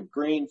Brown, Jacob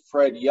Green,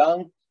 Fred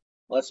Young.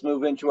 Let's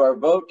move into our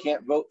vote.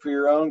 Can't vote for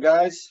your own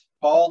guys.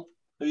 Paul,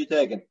 who are you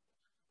taking?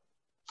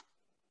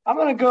 I'm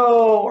going to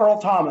go Earl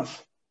Thomas.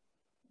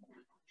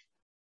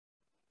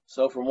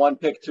 So from one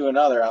pick to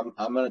another,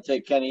 I'm going to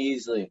take Kenny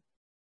Easley.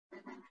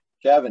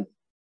 Kevin?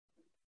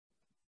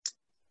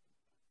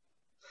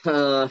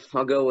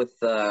 I'll go with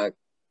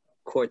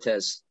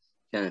Cortez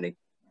Kennedy.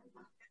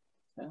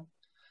 Yeah.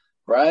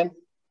 Brian?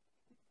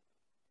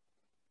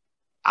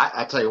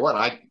 I tell you what,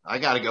 I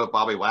got to go with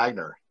Bobby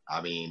Wagner.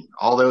 I mean,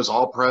 all those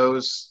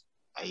All-Pros,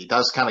 he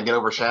does kind of get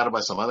overshadowed by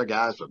some other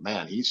guys, but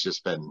man,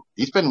 he's been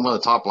one of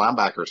the top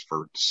linebackers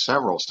for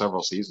several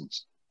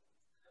seasons.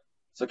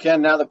 So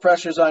Ken, now the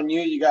pressure's on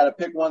you. You got to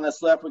pick one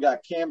that's left. We got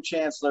Cam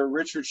Chancellor,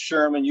 Richard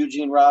Sherman,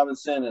 Eugene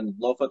Robinson, and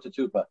Lofa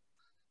Tatupu.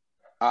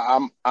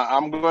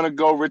 I'm going to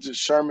go Richard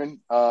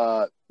Sherman.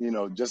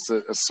 Just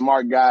a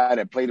smart guy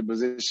that played a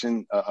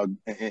position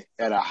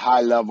at a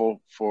high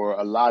level for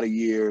a lot of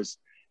years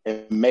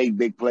and made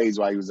big plays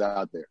while he was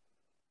out there.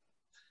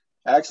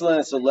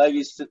 Excellent. So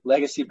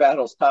legacy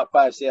battles, top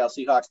five Seattle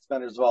Seahawks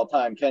defenders of all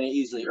time: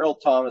 Kenny Easley, Earl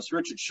Thomas,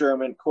 Richard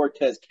Sherman,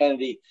 Cortez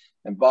Kennedy,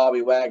 and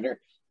Bobby Wagner.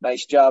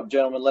 Nice job,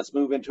 gentlemen. Let's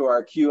move into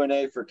our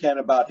Q&A for Ken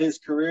about his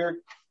career.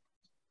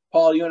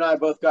 Paul, you and I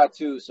both got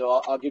two, so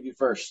I'll give you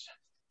first.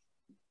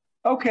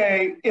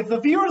 Okay, if the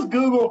viewers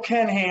Google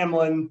Ken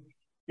Hamlin,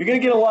 you're going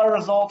to get a lot of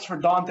results for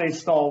Dante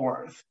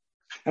Stallworth.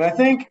 And I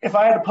think if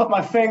I had to put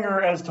my finger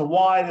as to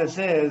why this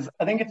is,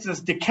 I think it's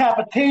this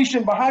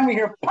decapitation behind me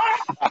here.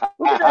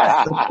 Look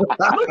at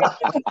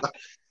that.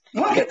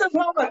 Look at this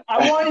helmet.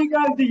 I want you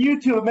guys to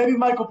YouTube. Maybe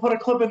Mike will put a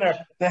clip in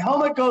there. The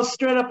helmet goes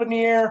straight up in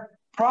the air,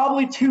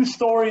 probably 2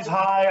 stories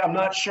high. I'm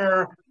not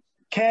sure.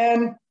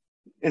 Ken,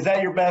 is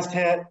that your best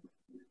hit?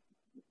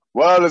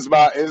 Well, it's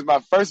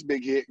my first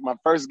big hit, my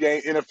first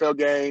NFL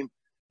game,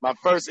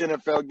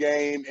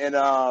 and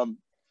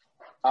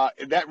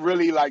that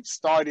really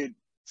started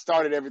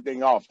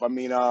everything off. I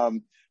mean, I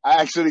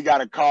actually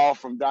got a call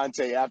from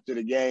Dante after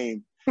the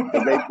game.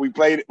 We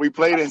played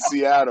in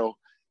Seattle,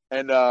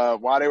 and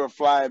while they were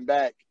flying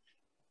back,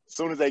 as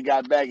soon as they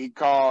got back, he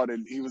called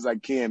and he was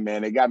like, "Ken,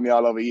 man, they got me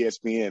all over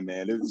ESPN,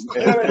 man.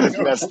 It's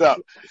messed up."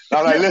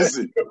 I'm like,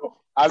 "Listen,"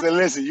 I said,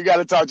 "Listen, you got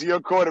to talk to your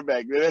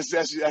quarterback.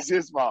 That's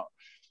his fault."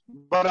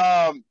 But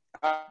I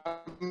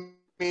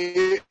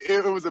mean,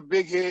 it was a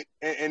big hit,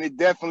 and it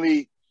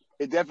definitely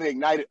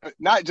ignited,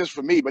 not just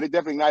for me, but it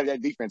definitely ignited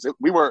that defense.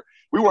 We were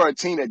a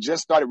team that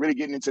just started really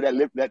getting into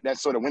that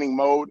sort of winning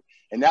mode,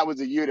 and that was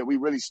the year that we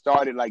really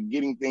started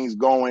getting things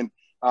going.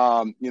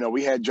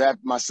 We had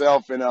drafted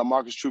myself and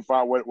Marcus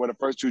Trufant were the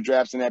first 2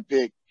 drafts in that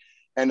pick.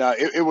 And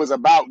it was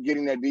about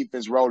getting that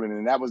defense rolling,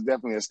 and that was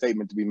definitely a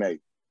statement to be made.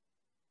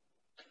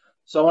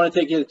 So I want to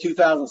take you to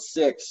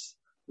 2006,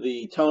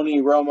 the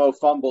Tony Romo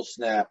fumble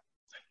snap.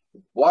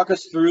 Walk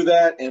us through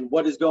that and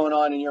what is going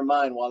on in your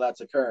mind while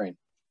that's occurring.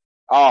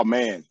 Oh,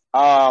 man.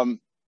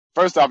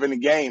 First off, in the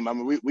game, I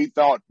mean, we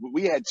thought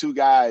we had two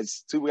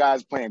guys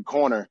playing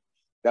corner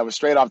that was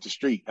straight off the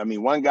street. I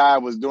mean, one guy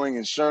was doing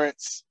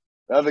insurance.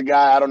 The other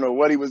guy, I don't know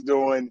what he was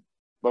doing.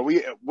 But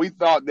we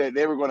thought that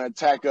they were going to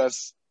attack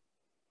us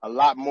a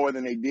lot more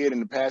than they did in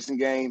the passing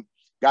game,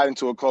 got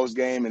into a close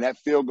game. And that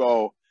field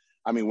goal,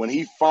 I mean, when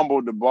he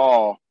fumbled the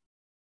ball,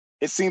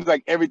 it seems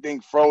like everything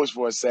froze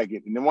for a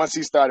second. And then once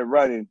he started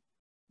running,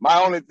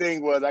 my only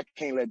thing was I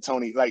can't let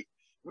Tony,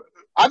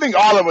 I think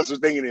all of us were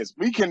thinking this.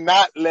 We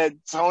cannot let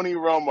Tony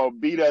Romo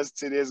beat us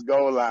to this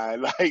goal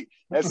line.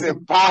 That's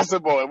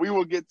impossible. And we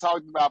will get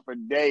talked about for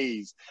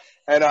days.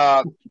 And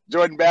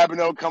Jordan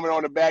Babineau coming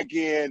on the back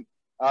end.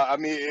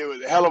 It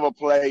was a hell of a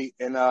play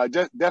and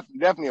just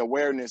definitely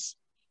awareness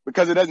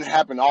because it doesn't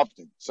happen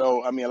often.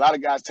 So, a lot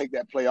of guys take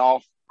that play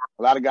off.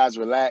 A lot of guys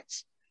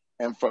relax.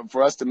 And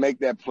for us to make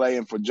that play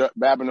and for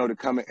Babineau to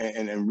come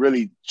and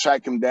really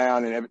track him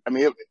down. And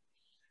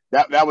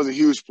that was a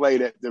huge play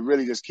that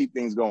really just keep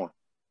things going.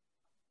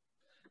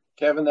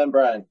 Kevin, then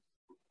Brian.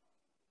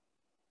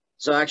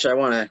 So actually, I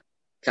want to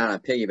kind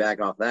of piggyback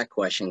off that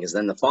question because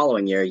then the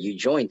following year you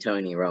joined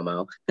Tony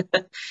Romo.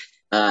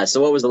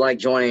 So what was it like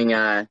joining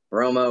Romo,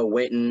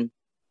 Witten,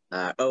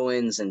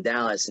 Owens, and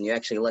Dallas, and you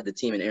actually led the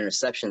team in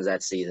interceptions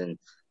that season.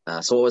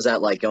 So what was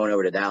that like going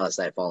over to Dallas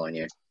that following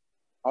year?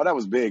 Oh, that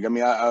was big.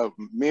 Me and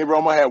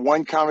Romo had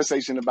one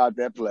conversation about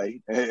that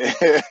play,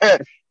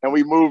 and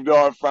we moved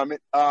on from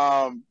it.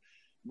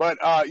 But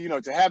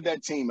to have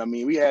that team,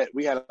 we had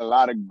a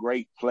lot of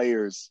great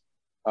players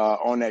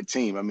on that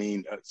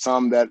team.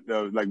 Some that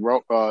like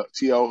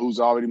T.O., who's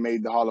already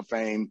made the Hall of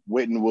Fame,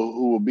 Witten,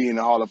 who will be in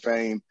the Hall of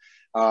Fame.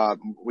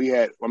 We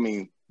had,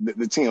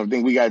 the team, I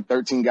think we got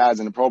 13 guys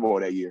in the Pro Bowl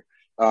that year.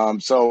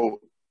 So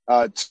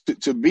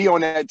to be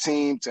on that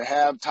team, to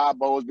have Todd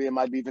Bowles being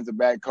my defensive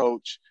back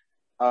coach,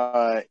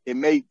 it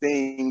made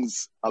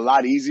things a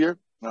lot easier,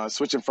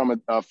 switching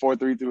from a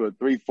 4-3 through a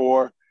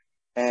 3-4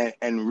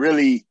 and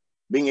really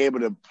being able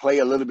to play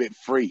a little bit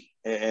free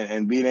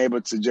and being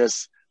able to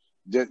just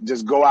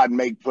go out and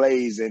make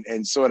plays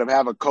and sort of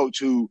have a coach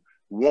who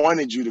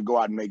wanted you to go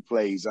out and make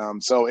plays.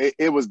 So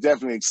it was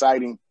definitely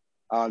exciting.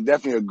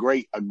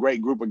 Definitely a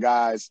great group of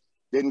guys.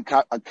 Didn't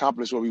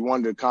accomplish what we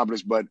wanted to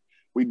accomplish, but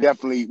we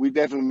definitely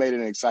made it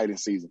an exciting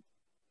season.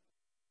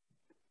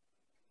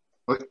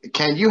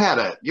 Ken, you had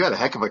a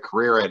heck of a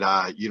career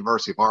at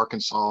University of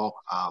Arkansas.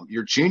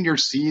 Your junior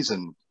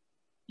season,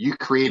 you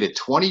created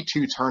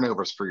 22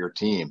 turnovers for your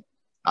team.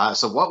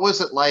 So what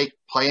was it like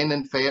playing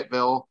in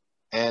Fayetteville,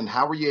 and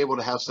how were you able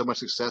to have so much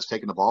success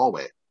taking the ball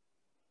away?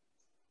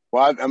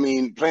 Well,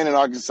 playing in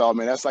Arkansas,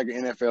 man, that's like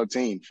an NFL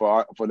team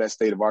for that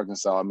state of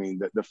Arkansas.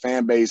 The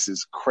fan base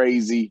is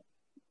crazy.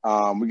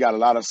 We got a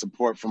lot of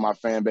support from our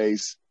fan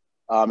base.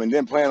 And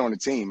then playing on the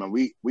team, and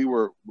we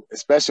were,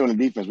 especially on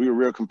the defense, we were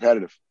real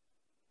competitive.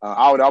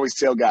 I would always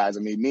tell guys,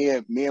 me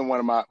and one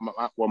of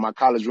my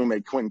college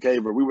roommate, Quentin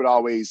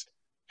Caver,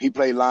 he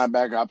played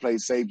linebacker, I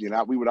played safety,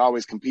 and we would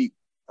always compete.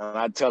 And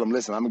I'd tell him,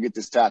 listen, I'm going to get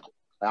this tackle.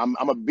 I'm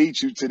going to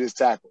beat you to this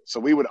tackle. So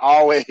we would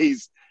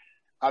always,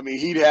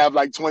 he'd have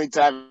like 20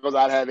 tackles,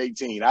 I'd have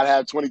 18. I'd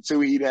have 22,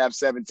 he'd have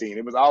 17.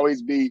 It would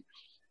always be,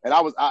 and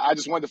I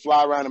just wanted to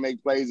fly around and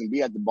make plays and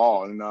be at the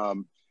ball. And,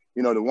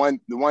 the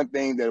one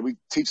thing that we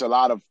teach a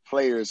lot of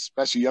players,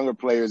 especially younger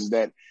players, is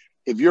that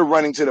if you're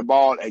running to the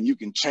ball and you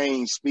can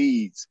change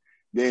speeds,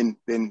 then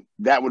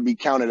that would be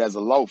counted as a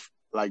loaf.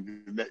 Like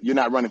you're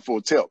not running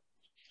full tilt.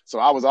 So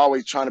I was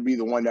always trying to be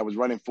the one that was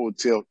running full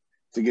tilt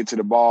to get to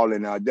the ball.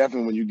 And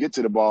definitely when you get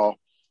to the ball,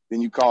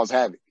 then you cause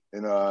havoc.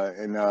 And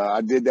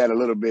I did that a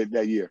little bit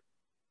that year.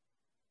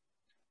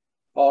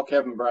 Paul,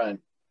 Kevin, Brian.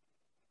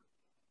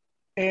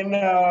 And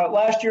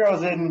last year I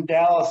was in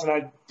Dallas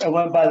and I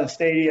went by the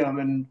stadium,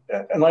 and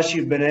unless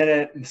you've been in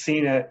it and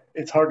seen it,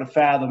 it's hard to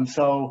fathom.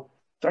 So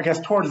I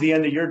guess towards the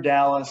end of your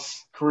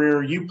Dallas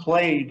career, you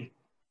played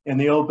in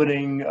the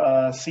opening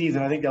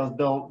season. I think that was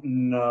built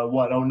in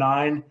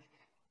 2009.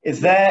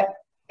 Is that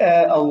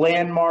a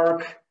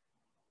landmark?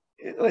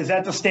 Is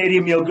that the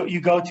stadium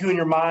you go to in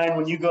your mind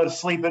when you go to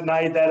sleep at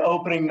night, that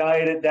opening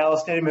night at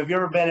Dallas Stadium? Have you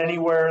ever been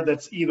anywhere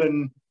that's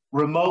even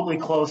remotely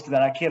close to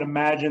that? I can't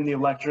imagine the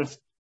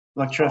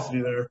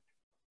electricity there.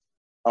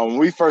 When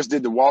we first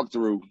did the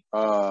walkthrough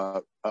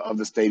of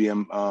the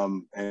stadium,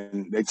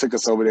 and they took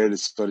us over there to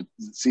sort of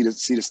see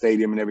the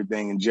stadium and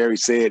everything, and Jerry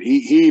said,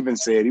 he even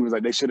said, he was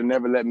like, they should have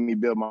never let me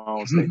build my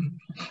own stadium.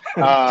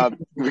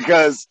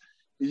 Because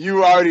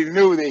you already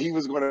knew that he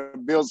was going to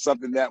build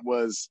something that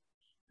was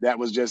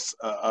just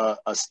a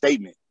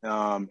statement.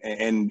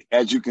 And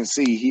as you can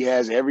see, he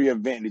has every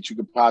event that you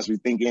could possibly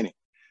think in it.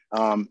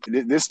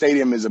 This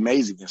stadium is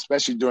amazing,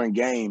 especially during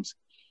games.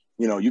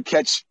 You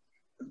catch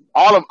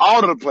all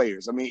of the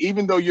players.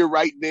 Even though you're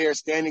right there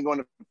standing on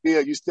the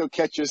field, you still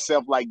catch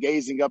yourself like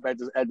gazing up at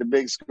the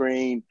big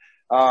screen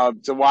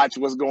to watch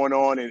what's going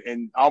on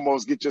and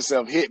almost get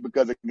yourself hit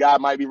because a guy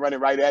might be running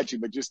right at you,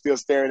 but you're still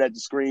staring at the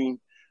screen.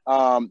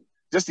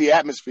 Just the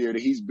atmosphere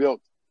that he's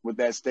built with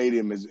that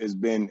stadium has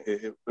been,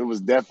 it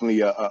was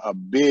definitely a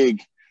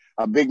big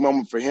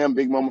moment for him,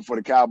 big moment for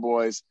the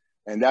Cowboys.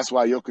 And that's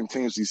why you'll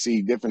continuously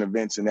see different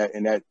events in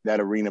that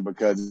arena,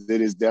 because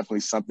it is definitely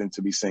something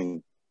to be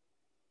seen.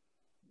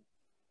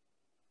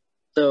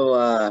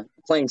 So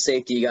playing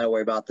safety, you got to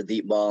worry about the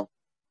deep ball.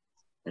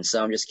 And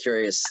so I'm just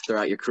curious,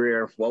 throughout your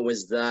career, what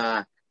was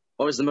the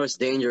most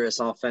dangerous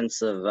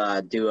offensive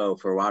duo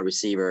for a wide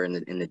receiver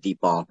in the deep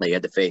ball that you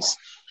had to face?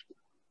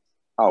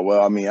 Oh,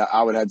 well, I mean,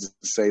 I would have to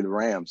say the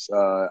Rams.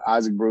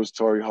 Isaac Bruce,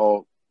 Torrey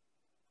Holt.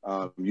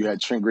 You had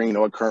Trent Green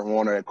or Kurt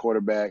Warner at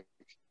quarterback.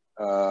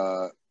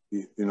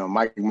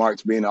 Mike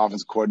Martz being the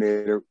offensive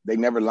coordinator. They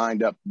never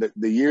lined up.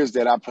 The years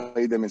that I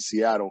played them in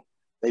Seattle,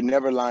 they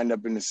never lined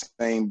up in the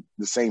same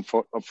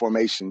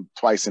formation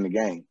twice in the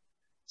game.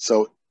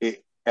 So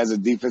as a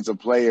defensive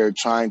player,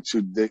 trying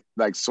to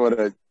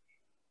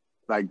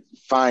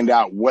find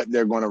out what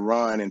they're going to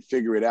run and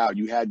figure it out,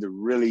 you had to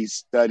really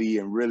study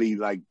and really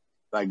like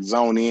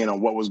zone in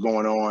on what was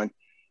going on.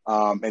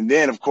 And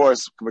then, of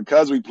course,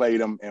 because we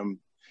played them, and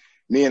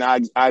me and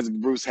Isaac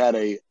Bruce had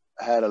a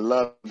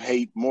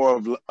love-hate,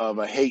 more of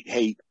a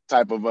hate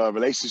type of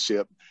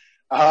relationship.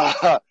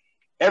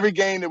 Every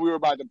game that we were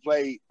about to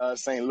play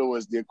St.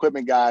 Louis, the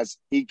equipment guys,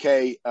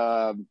 EK,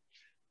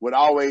 would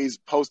always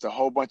post a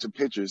whole bunch of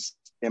pictures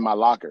in my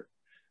locker.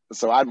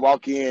 So I'd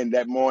walk in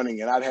that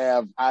morning and I'd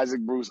have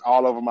Isaac Bruce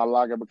all over my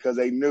locker because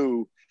they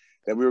knew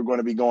that we were going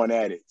to be going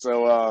at it.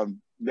 So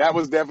that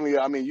was definitely,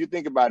 I mean, you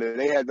think about it,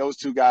 they had those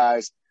two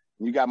guys.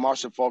 You got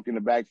Marshall Faulk in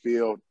the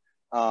backfield.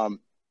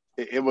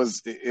 It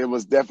was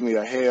definitely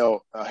a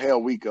hell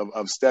week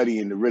of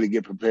studying to really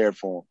get prepared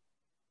for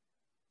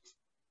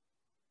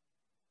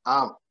them.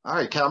 All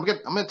right, Ken, I'm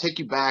gonna take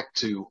you back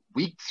to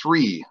week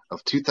 3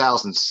 of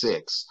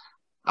 2006.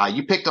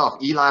 You picked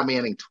off Eli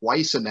Manning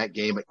twice in that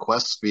game at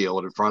Qwest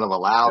Field in front of a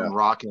loud and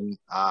rocking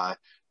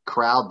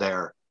crowd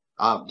there.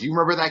 Do you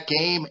remember that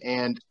game,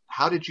 and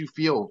how did you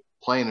feel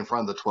playing in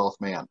front of the 12th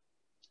man?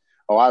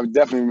 Oh, I would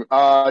definitely.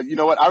 You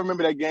know what? I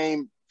remember that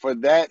game for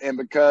that, and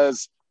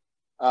because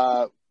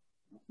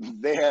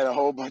they had a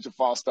whole bunch of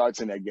false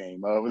starts in that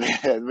game.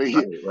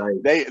 The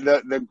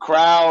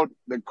crowd.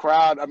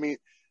 I mean,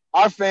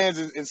 our fans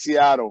in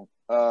Seattle.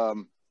 I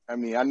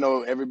mean, I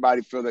know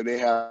everybody feel that they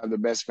have the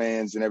best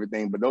fans and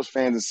everything, but those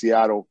fans in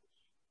Seattle,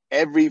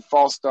 every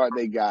false start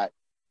they got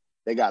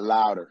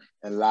louder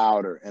and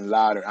louder and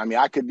louder. I mean,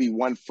 I could be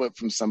 1 foot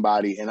from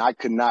somebody and I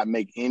could not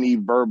make any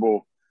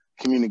verbal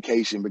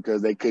communication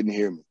because they couldn't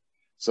hear me.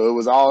 So it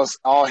was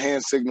all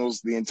hand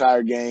signals the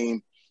entire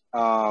game.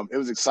 It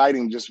was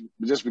exciting just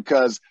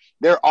because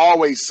they're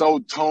always so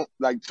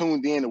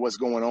tuned in to what's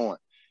going on.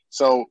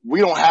 So we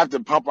don't have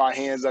to pump our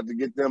hands up to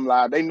get them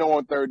live. They know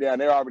on third down,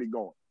 they're already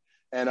going.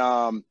 And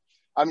I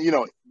mean,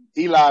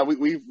 Eli,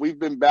 we've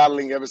been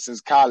battling ever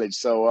since college.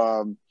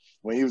 So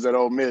when he was at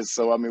Ole Miss,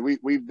 so I mean,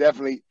 we've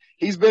definitely,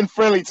 he's been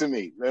friendly to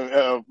me.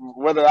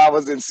 Whether I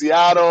was in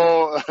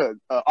Seattle,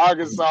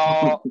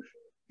 Arkansas,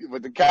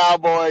 with the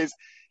Cowboys,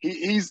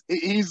 he's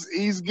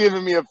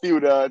giving me a few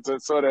to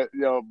sort of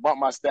bump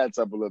my stats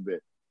up a little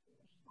bit.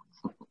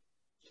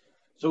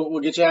 So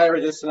we'll get you out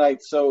of this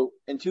tonight. So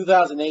in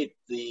 2008,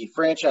 the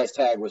franchise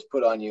tag was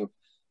put on you.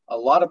 A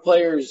lot of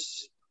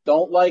players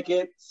don't like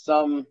it.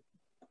 Some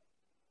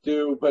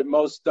do, but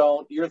most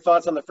don't. Your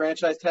thoughts on the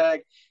franchise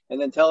tag,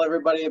 and then tell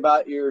everybody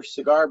about your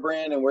cigar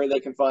brand and where they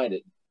can find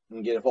it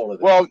and get a hold of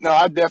it. Well, no,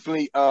 I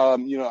definitely,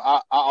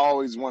 I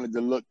always wanted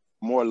to look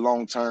more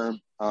long-term.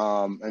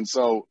 And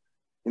so,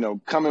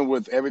 coming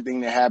with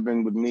everything that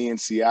happened with me in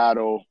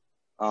Seattle,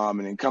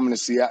 and then coming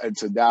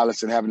to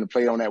Dallas and having to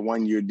play on that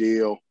 1-year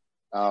deal,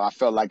 I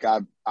felt like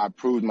I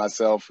proved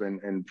myself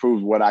and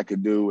proved what I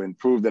could do and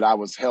proved that I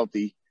was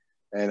healthy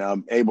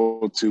and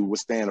able to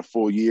withstand a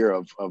full year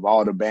of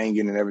all the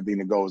banging and everything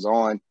that goes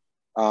on.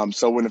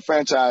 So when the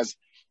franchise,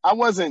 I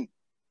wasn't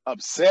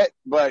upset,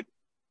 but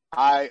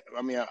I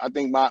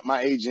think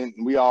my agent,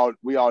 we all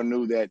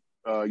knew that,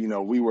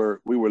 we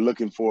were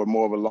looking for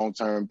more of a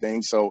long-term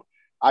thing. So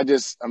I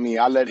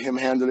let him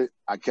handle it.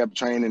 I kept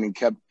training and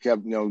kept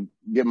getting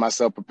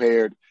myself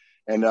prepared,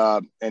 and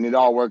it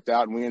all worked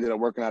out. And we ended up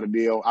working out a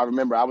deal. I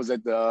remember I was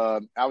at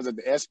the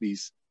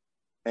ESPYs,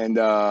 and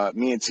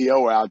me and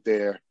T.O. were out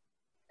there.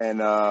 And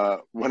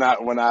when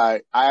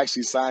I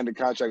actually signed the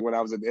contract when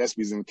I was at the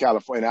ESPYs in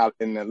California, out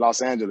in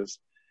Los Angeles.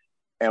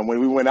 And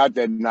when we went out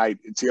that night,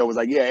 T.O. was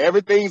like, yeah,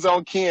 everything's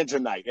on Ken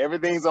tonight.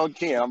 Everything's on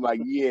Ken. I'm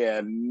like, yeah,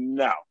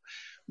 no.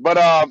 But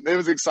it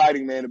was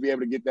exciting, man, to be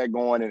able to get that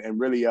going and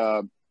really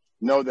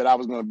know that I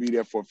was going to be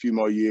there for a few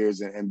more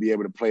years and be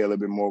able to play a little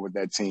bit more with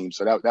that team.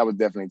 So that was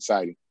definitely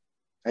exciting.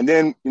 And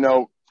then,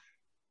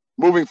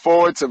 moving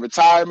forward to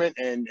retirement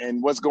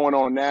and what's going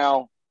on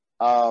now,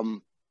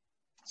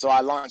 so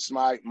I launched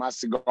my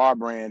cigar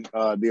brand,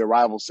 The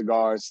Arrival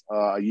Cigars,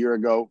 a year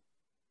ago,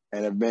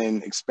 and have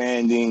been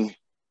expanding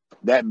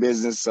that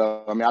business.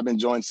 I mean, I've been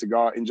enjoying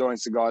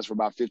cigars for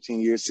about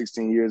 15 years,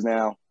 16 years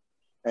now,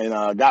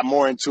 and got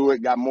more into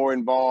it, got more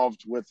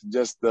involved with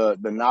just the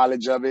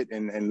knowledge of it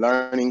and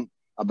learning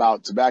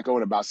about tobacco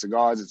and about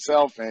cigars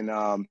itself.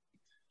 And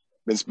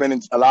been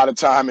spending a lot of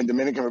time in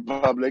Dominican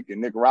Republic and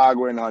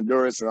Nicaragua and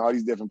Honduras and all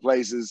these different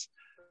places,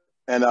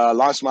 and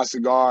launched my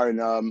cigar.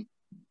 And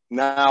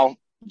now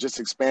just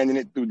expanding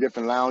it through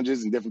different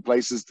lounges and different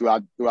places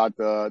throughout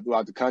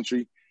the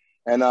country,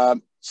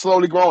 and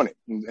slowly growing it,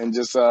 and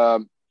just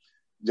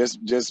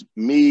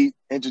me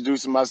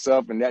introducing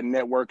myself and that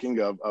networking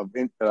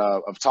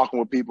of talking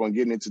with people and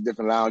getting into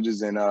different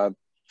lounges and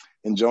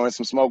enjoying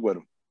some smoke with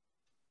them.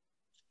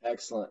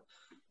 Excellent.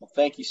 Well,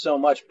 thank you so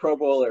much, Pro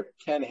Bowler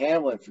Ken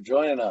Hamlin, for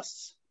joining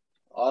us.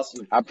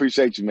 Awesome. I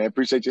appreciate you, man.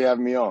 Appreciate you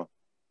having me on.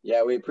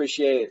 Yeah, we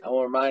appreciate it. I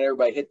want to remind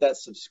everybody, hit that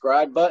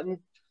subscribe button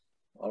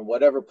on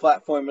whatever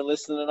platform you're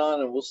listening on,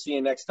 and we'll see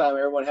you next time.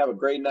 Everyone have a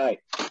great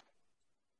night.